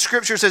passage of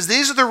Scripture, it says,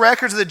 these are the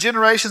records of the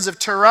generations of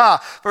Terah,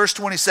 verse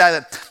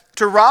 27.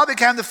 Terah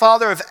became the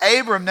father of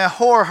Abram,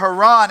 Nahor,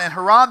 Haran, and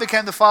Haran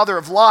became the father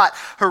of Lot.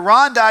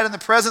 Haran died in the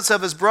presence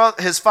of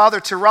his father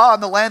Terah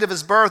in the land of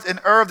his birth in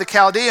Ur of the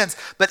Chaldeans.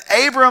 But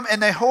Abram and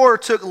Nahor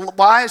took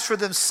wives for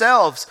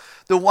themselves.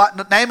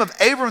 The name of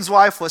Abram's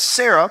wife was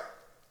Sarah,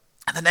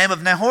 and the name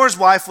of Nahor's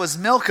wife was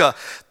Milcah,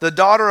 the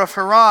daughter of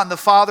Haran, the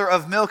father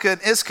of Milcah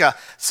and Iscah.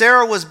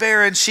 Sarah was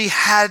barren, she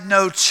had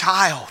no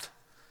child.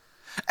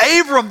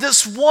 Abram,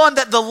 this one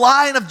that the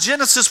line of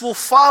Genesis will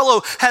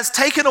follow, has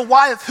taken a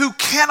wife who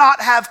cannot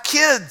have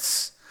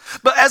kids.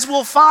 But as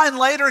we'll find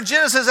later in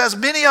Genesis, as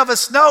many of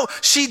us know,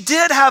 she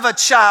did have a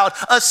child,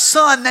 a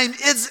son named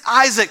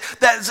Isaac,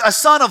 that's a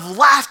son of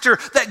laughter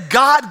that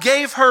God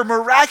gave her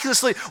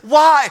miraculously.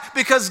 Why?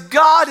 Because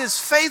God is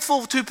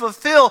faithful to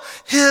fulfill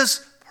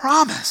his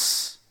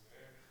promise.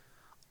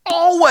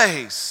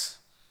 Always.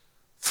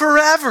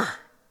 Forever.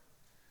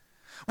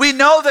 We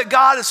know that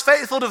God is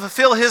faithful to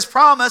fulfill his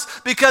promise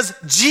because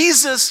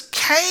Jesus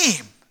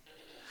came.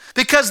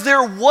 Because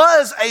there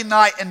was a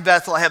night in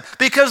Bethlehem.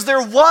 Because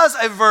there was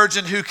a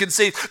virgin who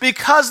conceived.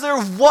 Because there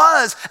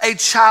was a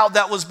child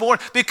that was born.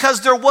 Because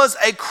there was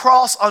a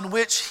cross on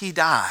which he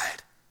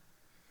died.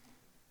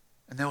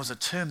 And there was a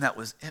tomb that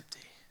was empty.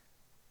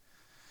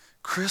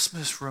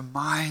 Christmas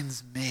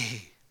reminds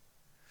me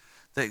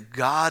that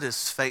God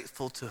is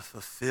faithful to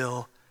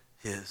fulfill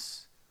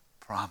his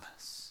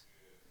promise.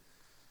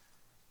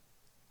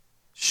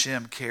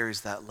 Shem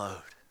carries that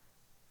load.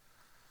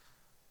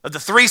 Of the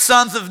three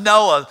sons of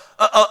Noah,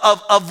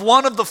 of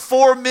one of the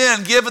four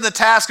men given the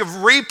task of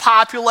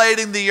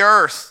repopulating the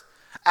earth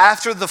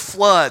after the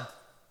flood,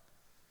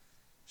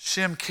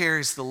 Shem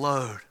carries the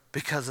load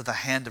because of the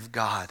hand of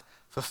God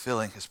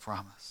fulfilling his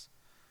promise.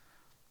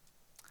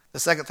 The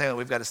second thing that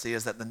we've got to see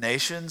is that the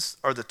nations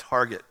are the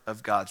target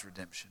of God's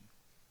redemption.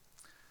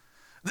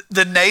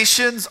 The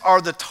nations are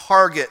the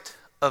target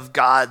of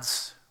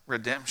God's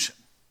redemption.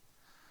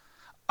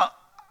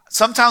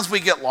 Sometimes we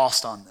get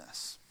lost on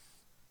this.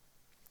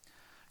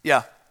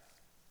 Yeah.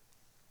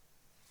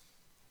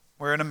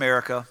 We're in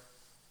America.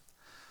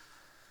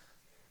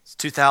 It's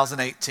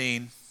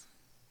 2018.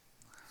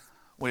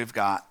 We've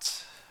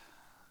got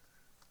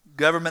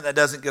government that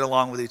doesn't get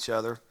along with each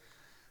other.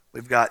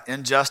 We've got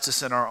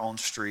injustice in our own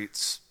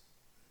streets.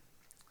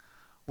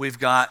 We've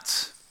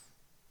got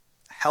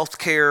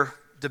healthcare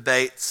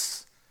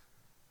debates.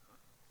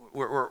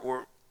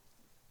 We're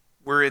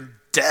in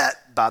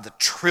debt by the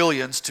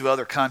trillions to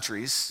other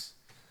countries.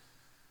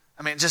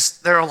 I mean,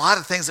 just there are a lot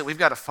of things that we've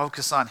got to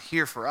focus on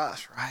here for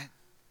us, right?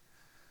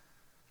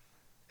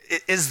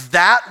 Is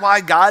that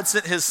why God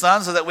sent his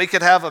son, so that we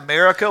could have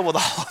America with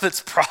all of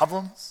its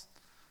problems?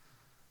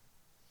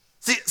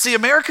 See,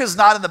 America is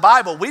not in the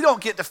Bible. We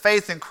don't get to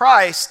faith in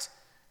Christ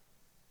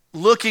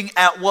looking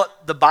at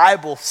what the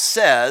Bible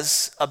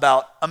says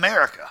about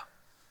America.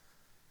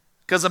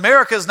 Because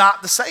America is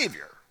not the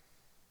Savior.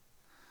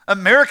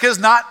 America is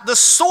not the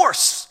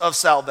source of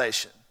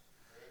salvation.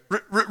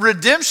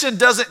 Redemption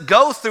doesn't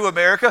go through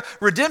America.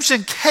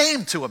 Redemption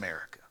came to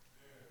America.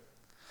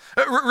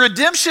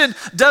 Redemption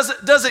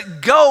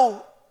doesn't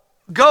go.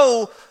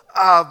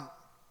 Trying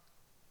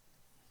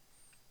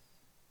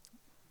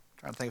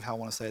to think of how I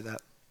want to say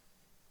that.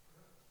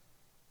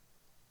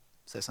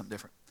 Say something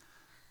different.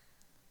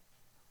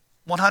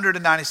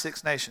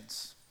 196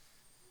 nations.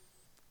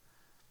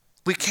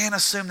 We can't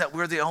assume that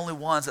we're the only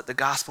ones that the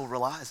gospel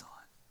relies on.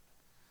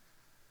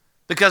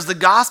 Because the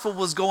gospel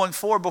was going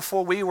forward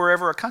before we were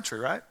ever a country,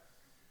 right?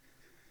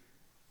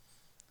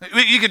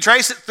 You can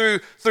trace it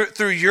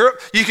through Europe.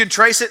 You can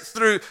trace it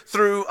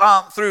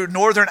through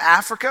northern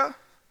Africa.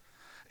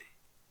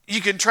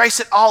 You can trace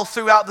it all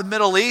throughout the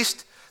Middle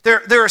East.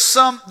 There are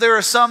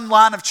some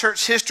line of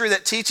church history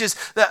that teaches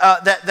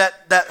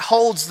that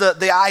holds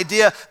the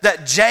idea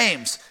that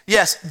James,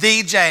 Yes,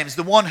 the James,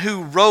 the one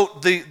who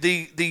wrote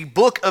the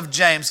book of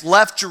James,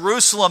 left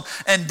Jerusalem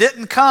and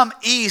didn't come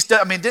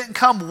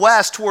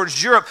west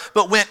towards Europe,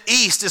 but went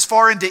east as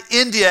far into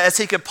India as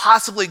he could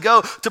possibly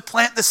go to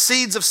plant the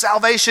seeds of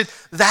salvation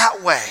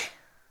that way.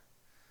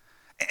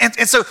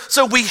 And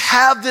so we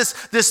have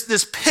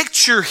this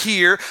picture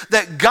here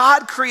that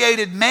God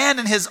created man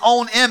in his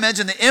own image.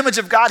 In the image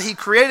of God, he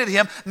created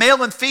him.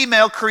 Male and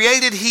female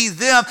created he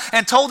them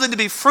and told them to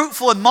be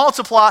fruitful and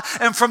multiply.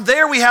 And from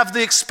there we have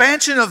the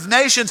expansion of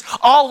nations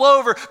all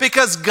over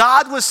because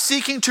God was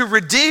seeking to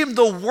redeem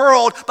the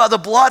world by the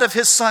blood of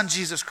his son,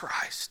 Jesus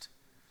Christ.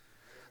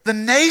 The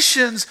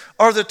nations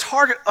are the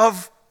target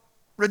of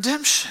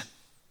redemption.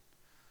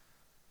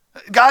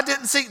 God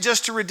didn't seek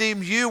just to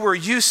redeem you where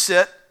you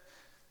sit.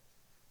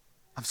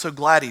 I'm so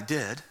glad he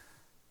did.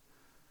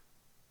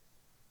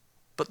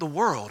 But the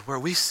world where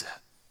we sit.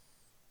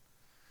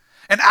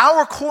 And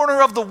our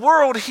corner of the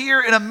world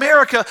here in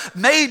America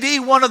may be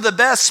one of the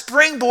best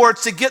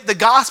springboards to get the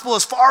gospel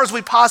as far as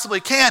we possibly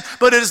can,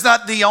 but it is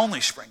not the only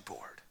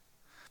springboard.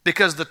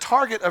 Because the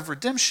target of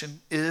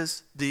redemption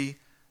is the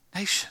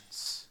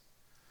nations.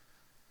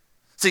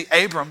 See,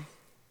 Abram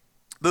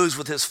moves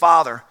with his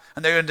father,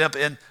 and they end up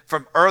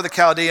from Ur of the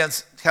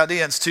Chaldeans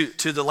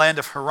to the land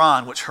of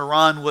Haran, which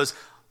Haran was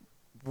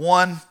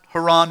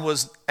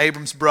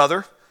Abram's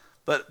brother,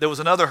 but there was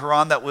another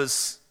Haran that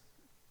was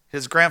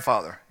his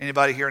grandfather.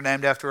 Anybody here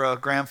named after a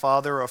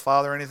grandfather or a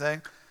father or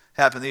anything?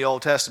 Happened in the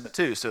Old Testament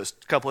too, so it's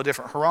a couple of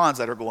different Harans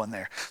that are going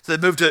there. So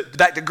they moved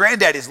back to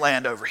granddaddy's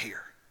land over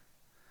here.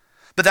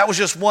 But that was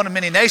just one of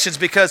many nations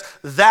because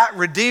that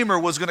Redeemer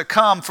was going to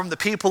come from the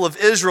people of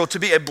Israel to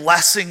be a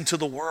blessing to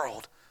the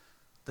world.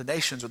 The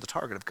nations are the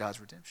target of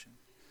God's redemption.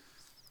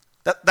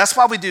 That's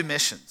why we do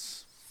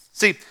missions.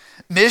 See,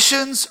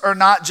 missions are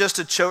not just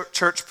a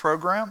church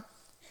program,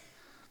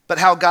 but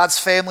how God's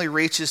family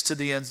reaches to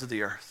the ends of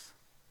the earth.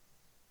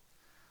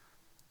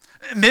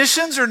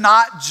 Missions are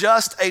not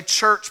just a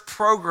church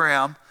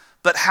program,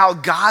 but how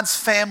God's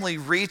family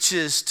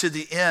reaches to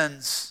the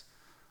ends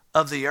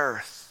of the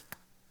earth.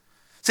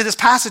 See, this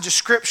passage of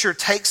Scripture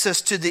takes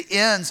us to the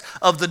ends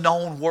of the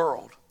known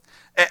world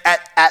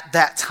at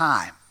that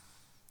time.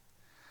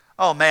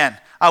 Oh man,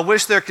 I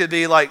wish there could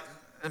be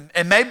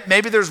and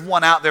maybe there's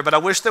one out there, but I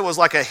wish there was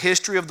like a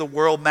history of the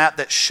world map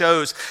that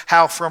shows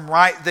how from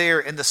right there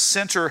in the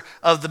center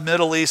of the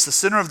Middle East, the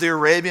center of the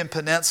Arabian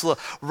Peninsula,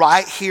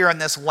 right here in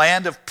this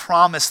land of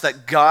promise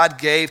that God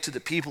gave to the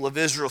people of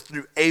Israel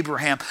through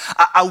Abraham,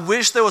 I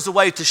wish there was a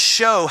way to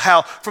show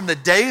how from the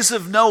days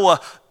of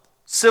Noah,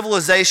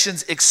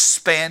 civilizations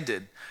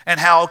expanded. And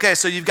how,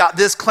 so you've got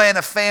this clan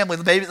of family.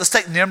 Maybe let's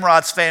take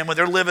Nimrod's family.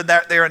 They're living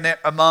there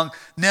among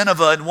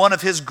Nineveh. And one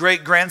of his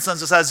great-grandsons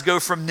decides to go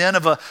from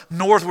Nineveh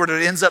northward.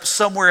 It ends up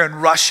somewhere in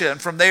Russia.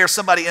 And from there,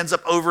 somebody ends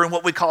up over in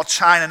what we call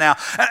China now.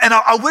 And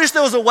I wish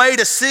there was a way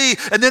to see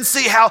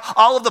how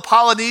all of the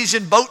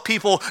Polynesian boat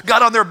people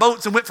got on their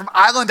boats and went from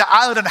island to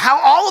island and how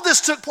all of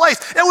this took place.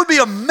 It would be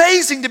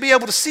amazing to be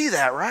able to see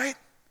that, right?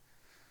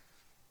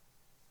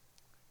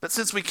 But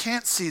since we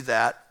can't see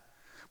that,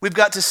 we've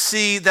got to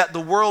see that the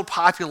world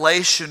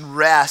population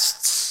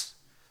rests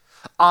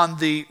on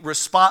the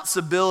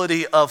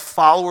responsibility of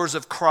followers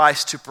of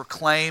Christ to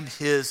proclaim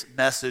his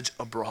message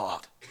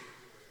abroad.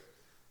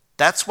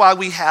 That's why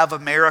we have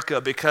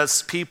America,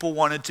 because people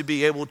wanted to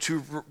be able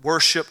to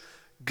worship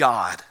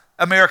God.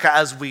 America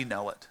as we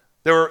know it.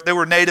 There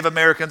were Native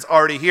Americans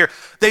already here.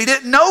 They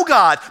didn't know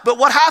God, but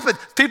what happened?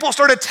 People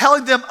started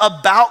telling them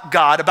about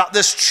God, about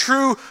this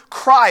true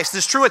Christ,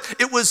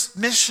 it was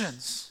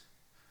missions.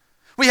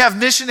 We have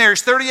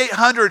missionaries,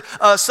 3,800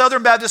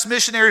 Southern Baptist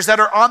missionaries that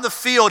are on the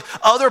field,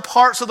 other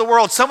parts of the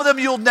world. Some of them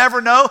you'll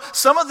never know.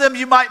 Some of them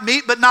you might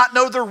meet but not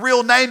know their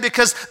real name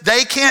because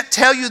they can't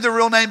tell you the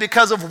real name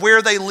because of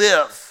where they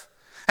live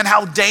and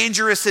how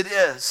dangerous it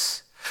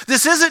is.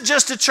 This isn't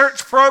just a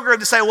church program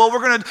to say, well, we're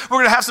going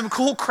to have some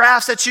cool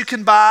crafts that you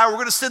can buy, or we're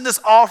going to send this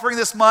offering,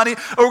 this money,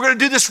 or we're going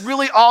to do this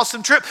really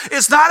awesome trip.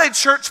 It's not a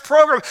church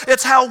program.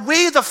 It's how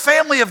we, the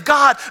family of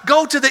God,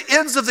 go to the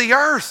ends of the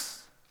earth.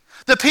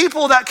 The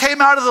people that came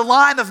out of the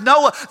line of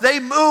Noah, they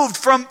moved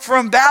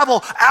from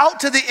Babel out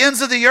to the ends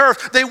of the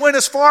earth. They went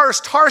as far as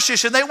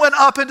Tarshish, and they went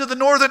up into the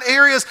northern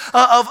areas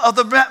of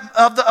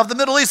the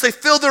Middle East. They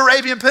filled the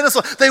Arabian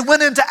Peninsula. They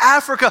went into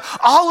Africa.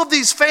 All of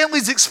these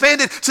families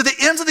expanded to the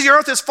ends of the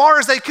earth as far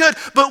as they could.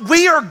 But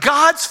we are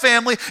God's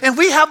family, and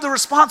we have the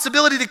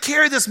responsibility to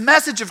carry this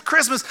message of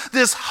Christmas,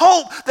 this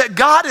hope that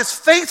God is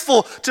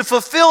faithful to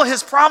fulfill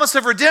his promise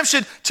of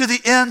redemption to the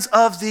ends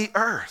of the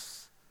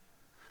earth.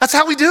 That's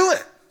how we do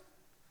it.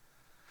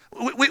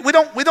 We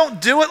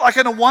don't do it like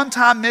in a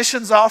one-time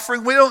missions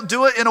offering. We don't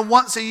do it in a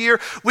once a year.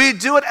 We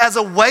do it as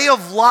a way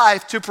of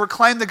life to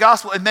proclaim the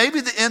gospel. And maybe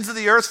the ends of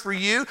the earth for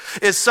you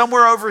is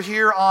somewhere over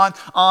here on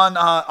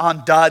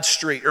Dodge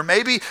Street, or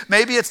maybe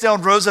it's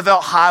down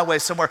Roosevelt Highway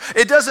somewhere.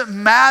 It doesn't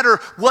matter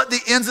what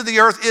the ends of the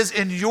earth is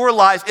in your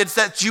life. It's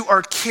that you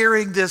are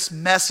carrying this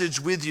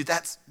message with you.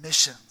 That's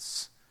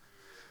missions.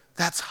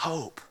 That's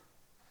hope.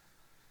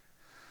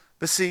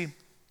 But see,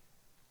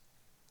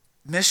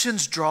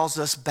 missions draws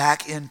us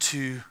back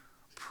into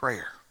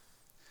prayer.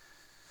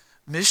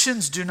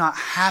 Missions do not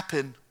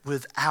happen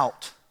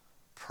without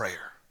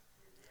prayer.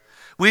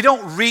 We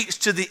don't reach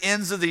to the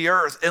ends of the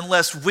earth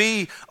unless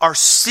we are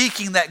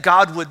seeking that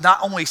God would not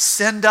only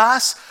send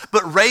us,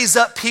 but raise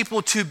up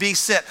people to be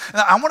sent.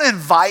 Now, I want to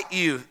invite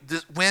you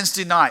this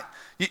Wednesday night.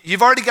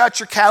 You've already got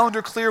your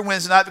calendar clear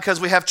Wednesday night because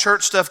we have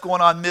church stuff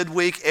going on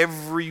midweek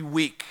every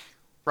week,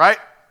 right?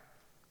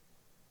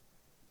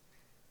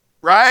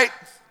 Right?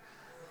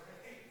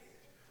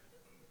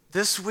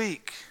 This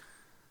week,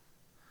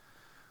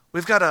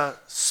 we've got a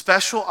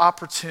special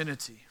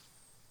opportunity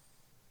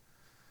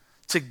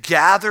to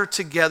gather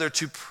together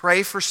to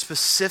pray for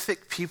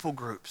specific people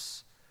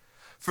groups,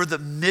 for the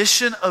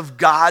mission of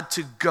God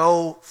to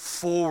go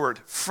forward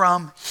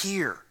from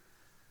here.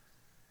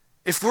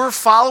 If we're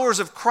followers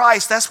of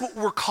Christ, that's what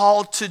we're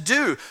called to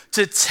do,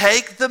 to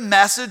take the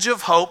message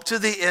of hope to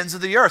the ends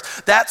of the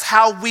earth. That's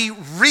how we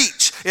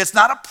reach. It's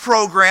not a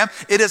program.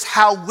 It is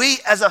how we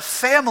as a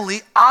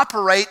family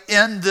operate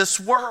in this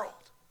world.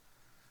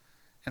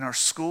 In our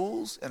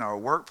schools, in our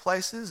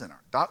workplaces, in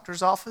our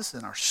doctor's office,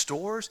 in our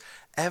stores,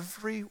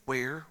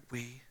 everywhere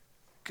we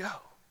go.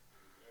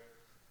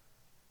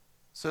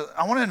 So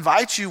I want to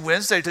invite you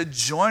Wednesday to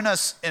join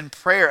us in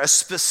prayer, a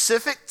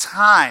specific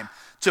time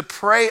to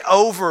pray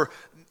over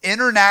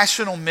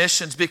international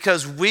missions,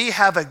 because we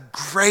have a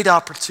great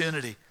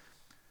opportunity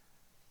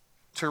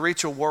to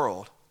reach a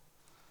world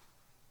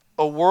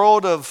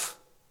of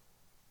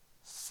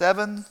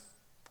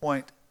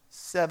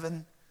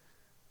 7.7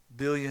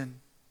 billion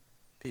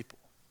people.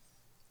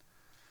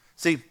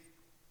 See,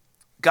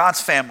 God's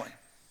family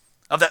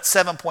of that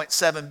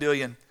 7.7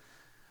 billion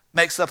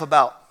makes up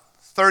about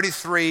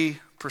 33%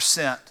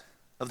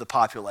 of the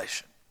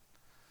population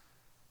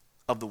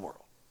of the world.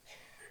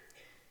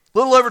 A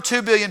little over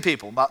 2 billion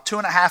people, about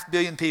 2.5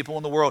 billion people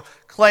in the world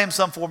claim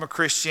some form of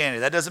Christianity.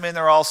 That doesn't mean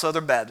they're all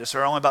Southern Baptists.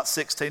 There are only about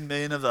 16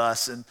 million of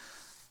us, and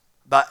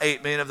about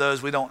 8 million of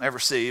those we don't ever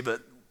see,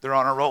 but they're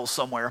on our rolls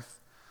somewhere.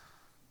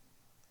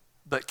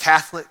 But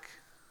Catholic,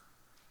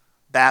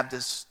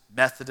 Baptist,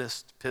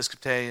 Methodist,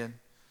 Episcopalian,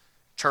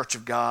 Church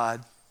of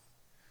God,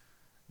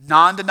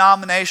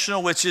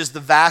 non-denominational, which is the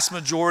vast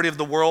majority of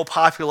the world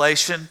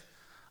population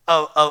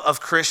of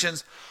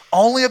Christians,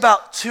 only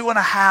about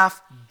 2.5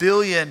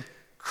 billion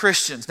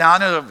Christians. Now, I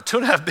know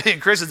 2.5 billion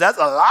Christians, that's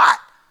a lot.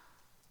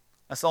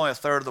 That's only a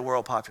third of the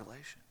world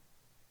population.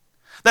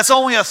 That's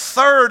only a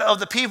third of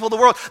the people of the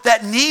world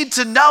that need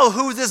to know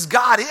who this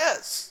God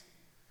is.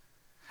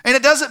 And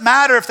it doesn't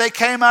matter if they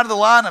came out of the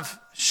line of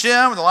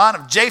Shem or the line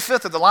of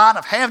Japheth or the line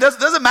of Ham. It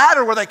doesn't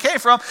matter where they came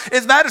from.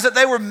 It matters that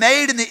they were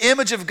made in the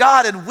image of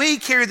God, and we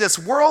carry this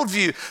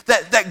worldview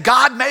that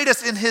God made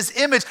us in his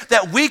image,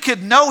 that we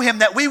could know him,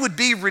 that we would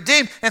be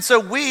redeemed. And so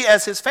we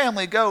as his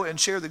family go and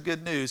share the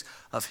good news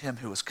of him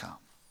who has come.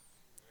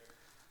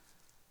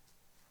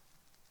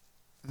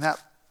 And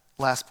that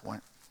last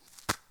point.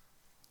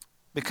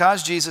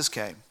 Because Jesus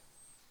came,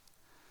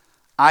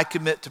 I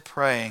commit to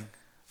praying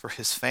for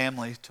his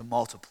family to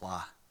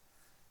multiply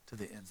to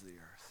the ends of the earth.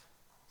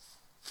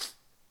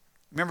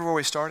 Remember where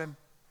we started?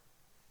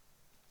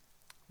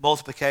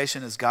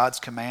 Multiplication is God's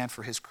command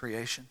for his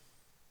creation.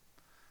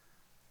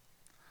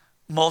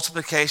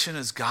 Multiplication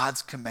is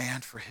God's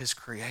command for his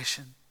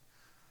creation.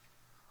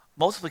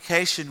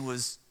 Multiplication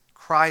was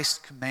Christ's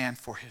command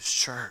for his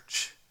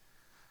church.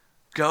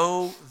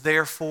 Go,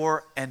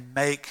 therefore, and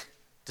make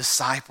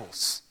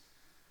disciples,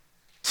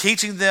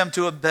 teaching them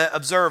to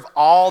observe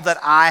all that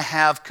I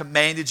have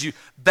commanded you,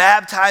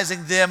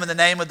 baptizing them in the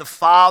name of the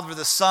Father,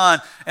 the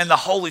Son, and the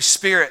Holy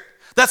Spirit.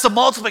 That's a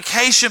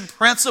multiplication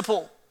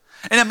principle.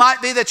 And it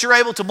might be that you're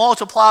able to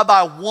multiply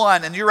by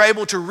 1 and you're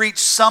able to reach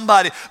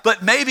somebody,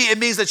 but maybe it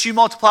means that you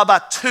multiply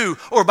by 2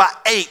 or by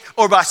 8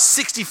 or by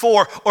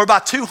 64 or by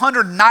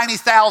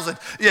 290,000,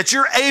 that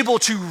you're able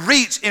to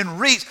reach,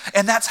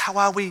 and that's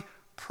how we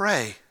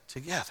pray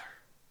together.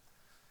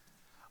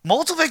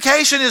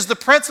 Multiplication is the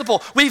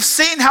principle. We've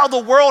seen how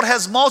the world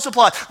has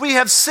multiplied. We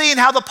have seen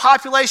how the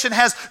population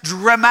has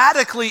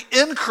dramatically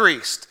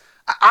increased.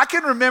 I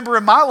can remember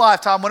in my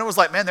lifetime when it was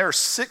like, man, there are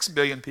 6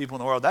 billion people in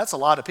the world. That's a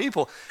lot of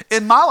people.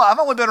 In my life, I've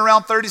only been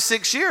around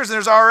 36 years, and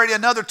there's already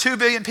another 2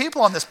 billion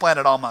people on this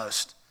planet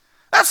almost.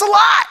 That's a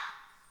lot.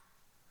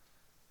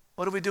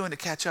 What are we doing to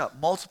catch up?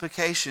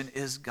 Multiplication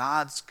is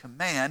God's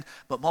command,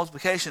 but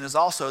multiplication is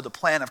also the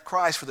plan of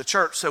Christ for the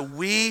church. So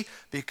we,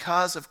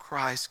 because of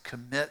Christ,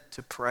 commit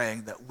to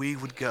praying that we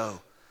would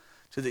go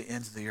to the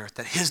ends of the earth,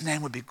 that his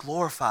name would be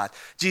glorified.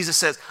 Jesus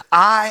says,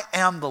 I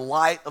am the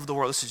light of the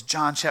world. This is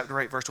John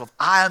chapter 8, verse 12.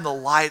 I am the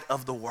light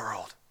of the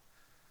world.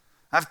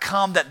 I've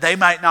come that they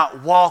might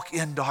not walk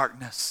in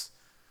darkness.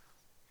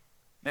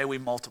 May we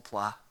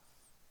multiply,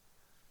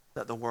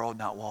 that the world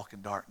not walk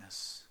in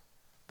darkness,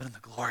 but in the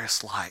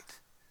glorious light.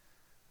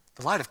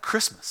 The light of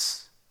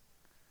Christmas,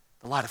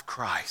 the light of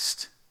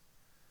Christ,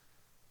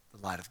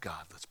 the light of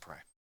God. Let's pray.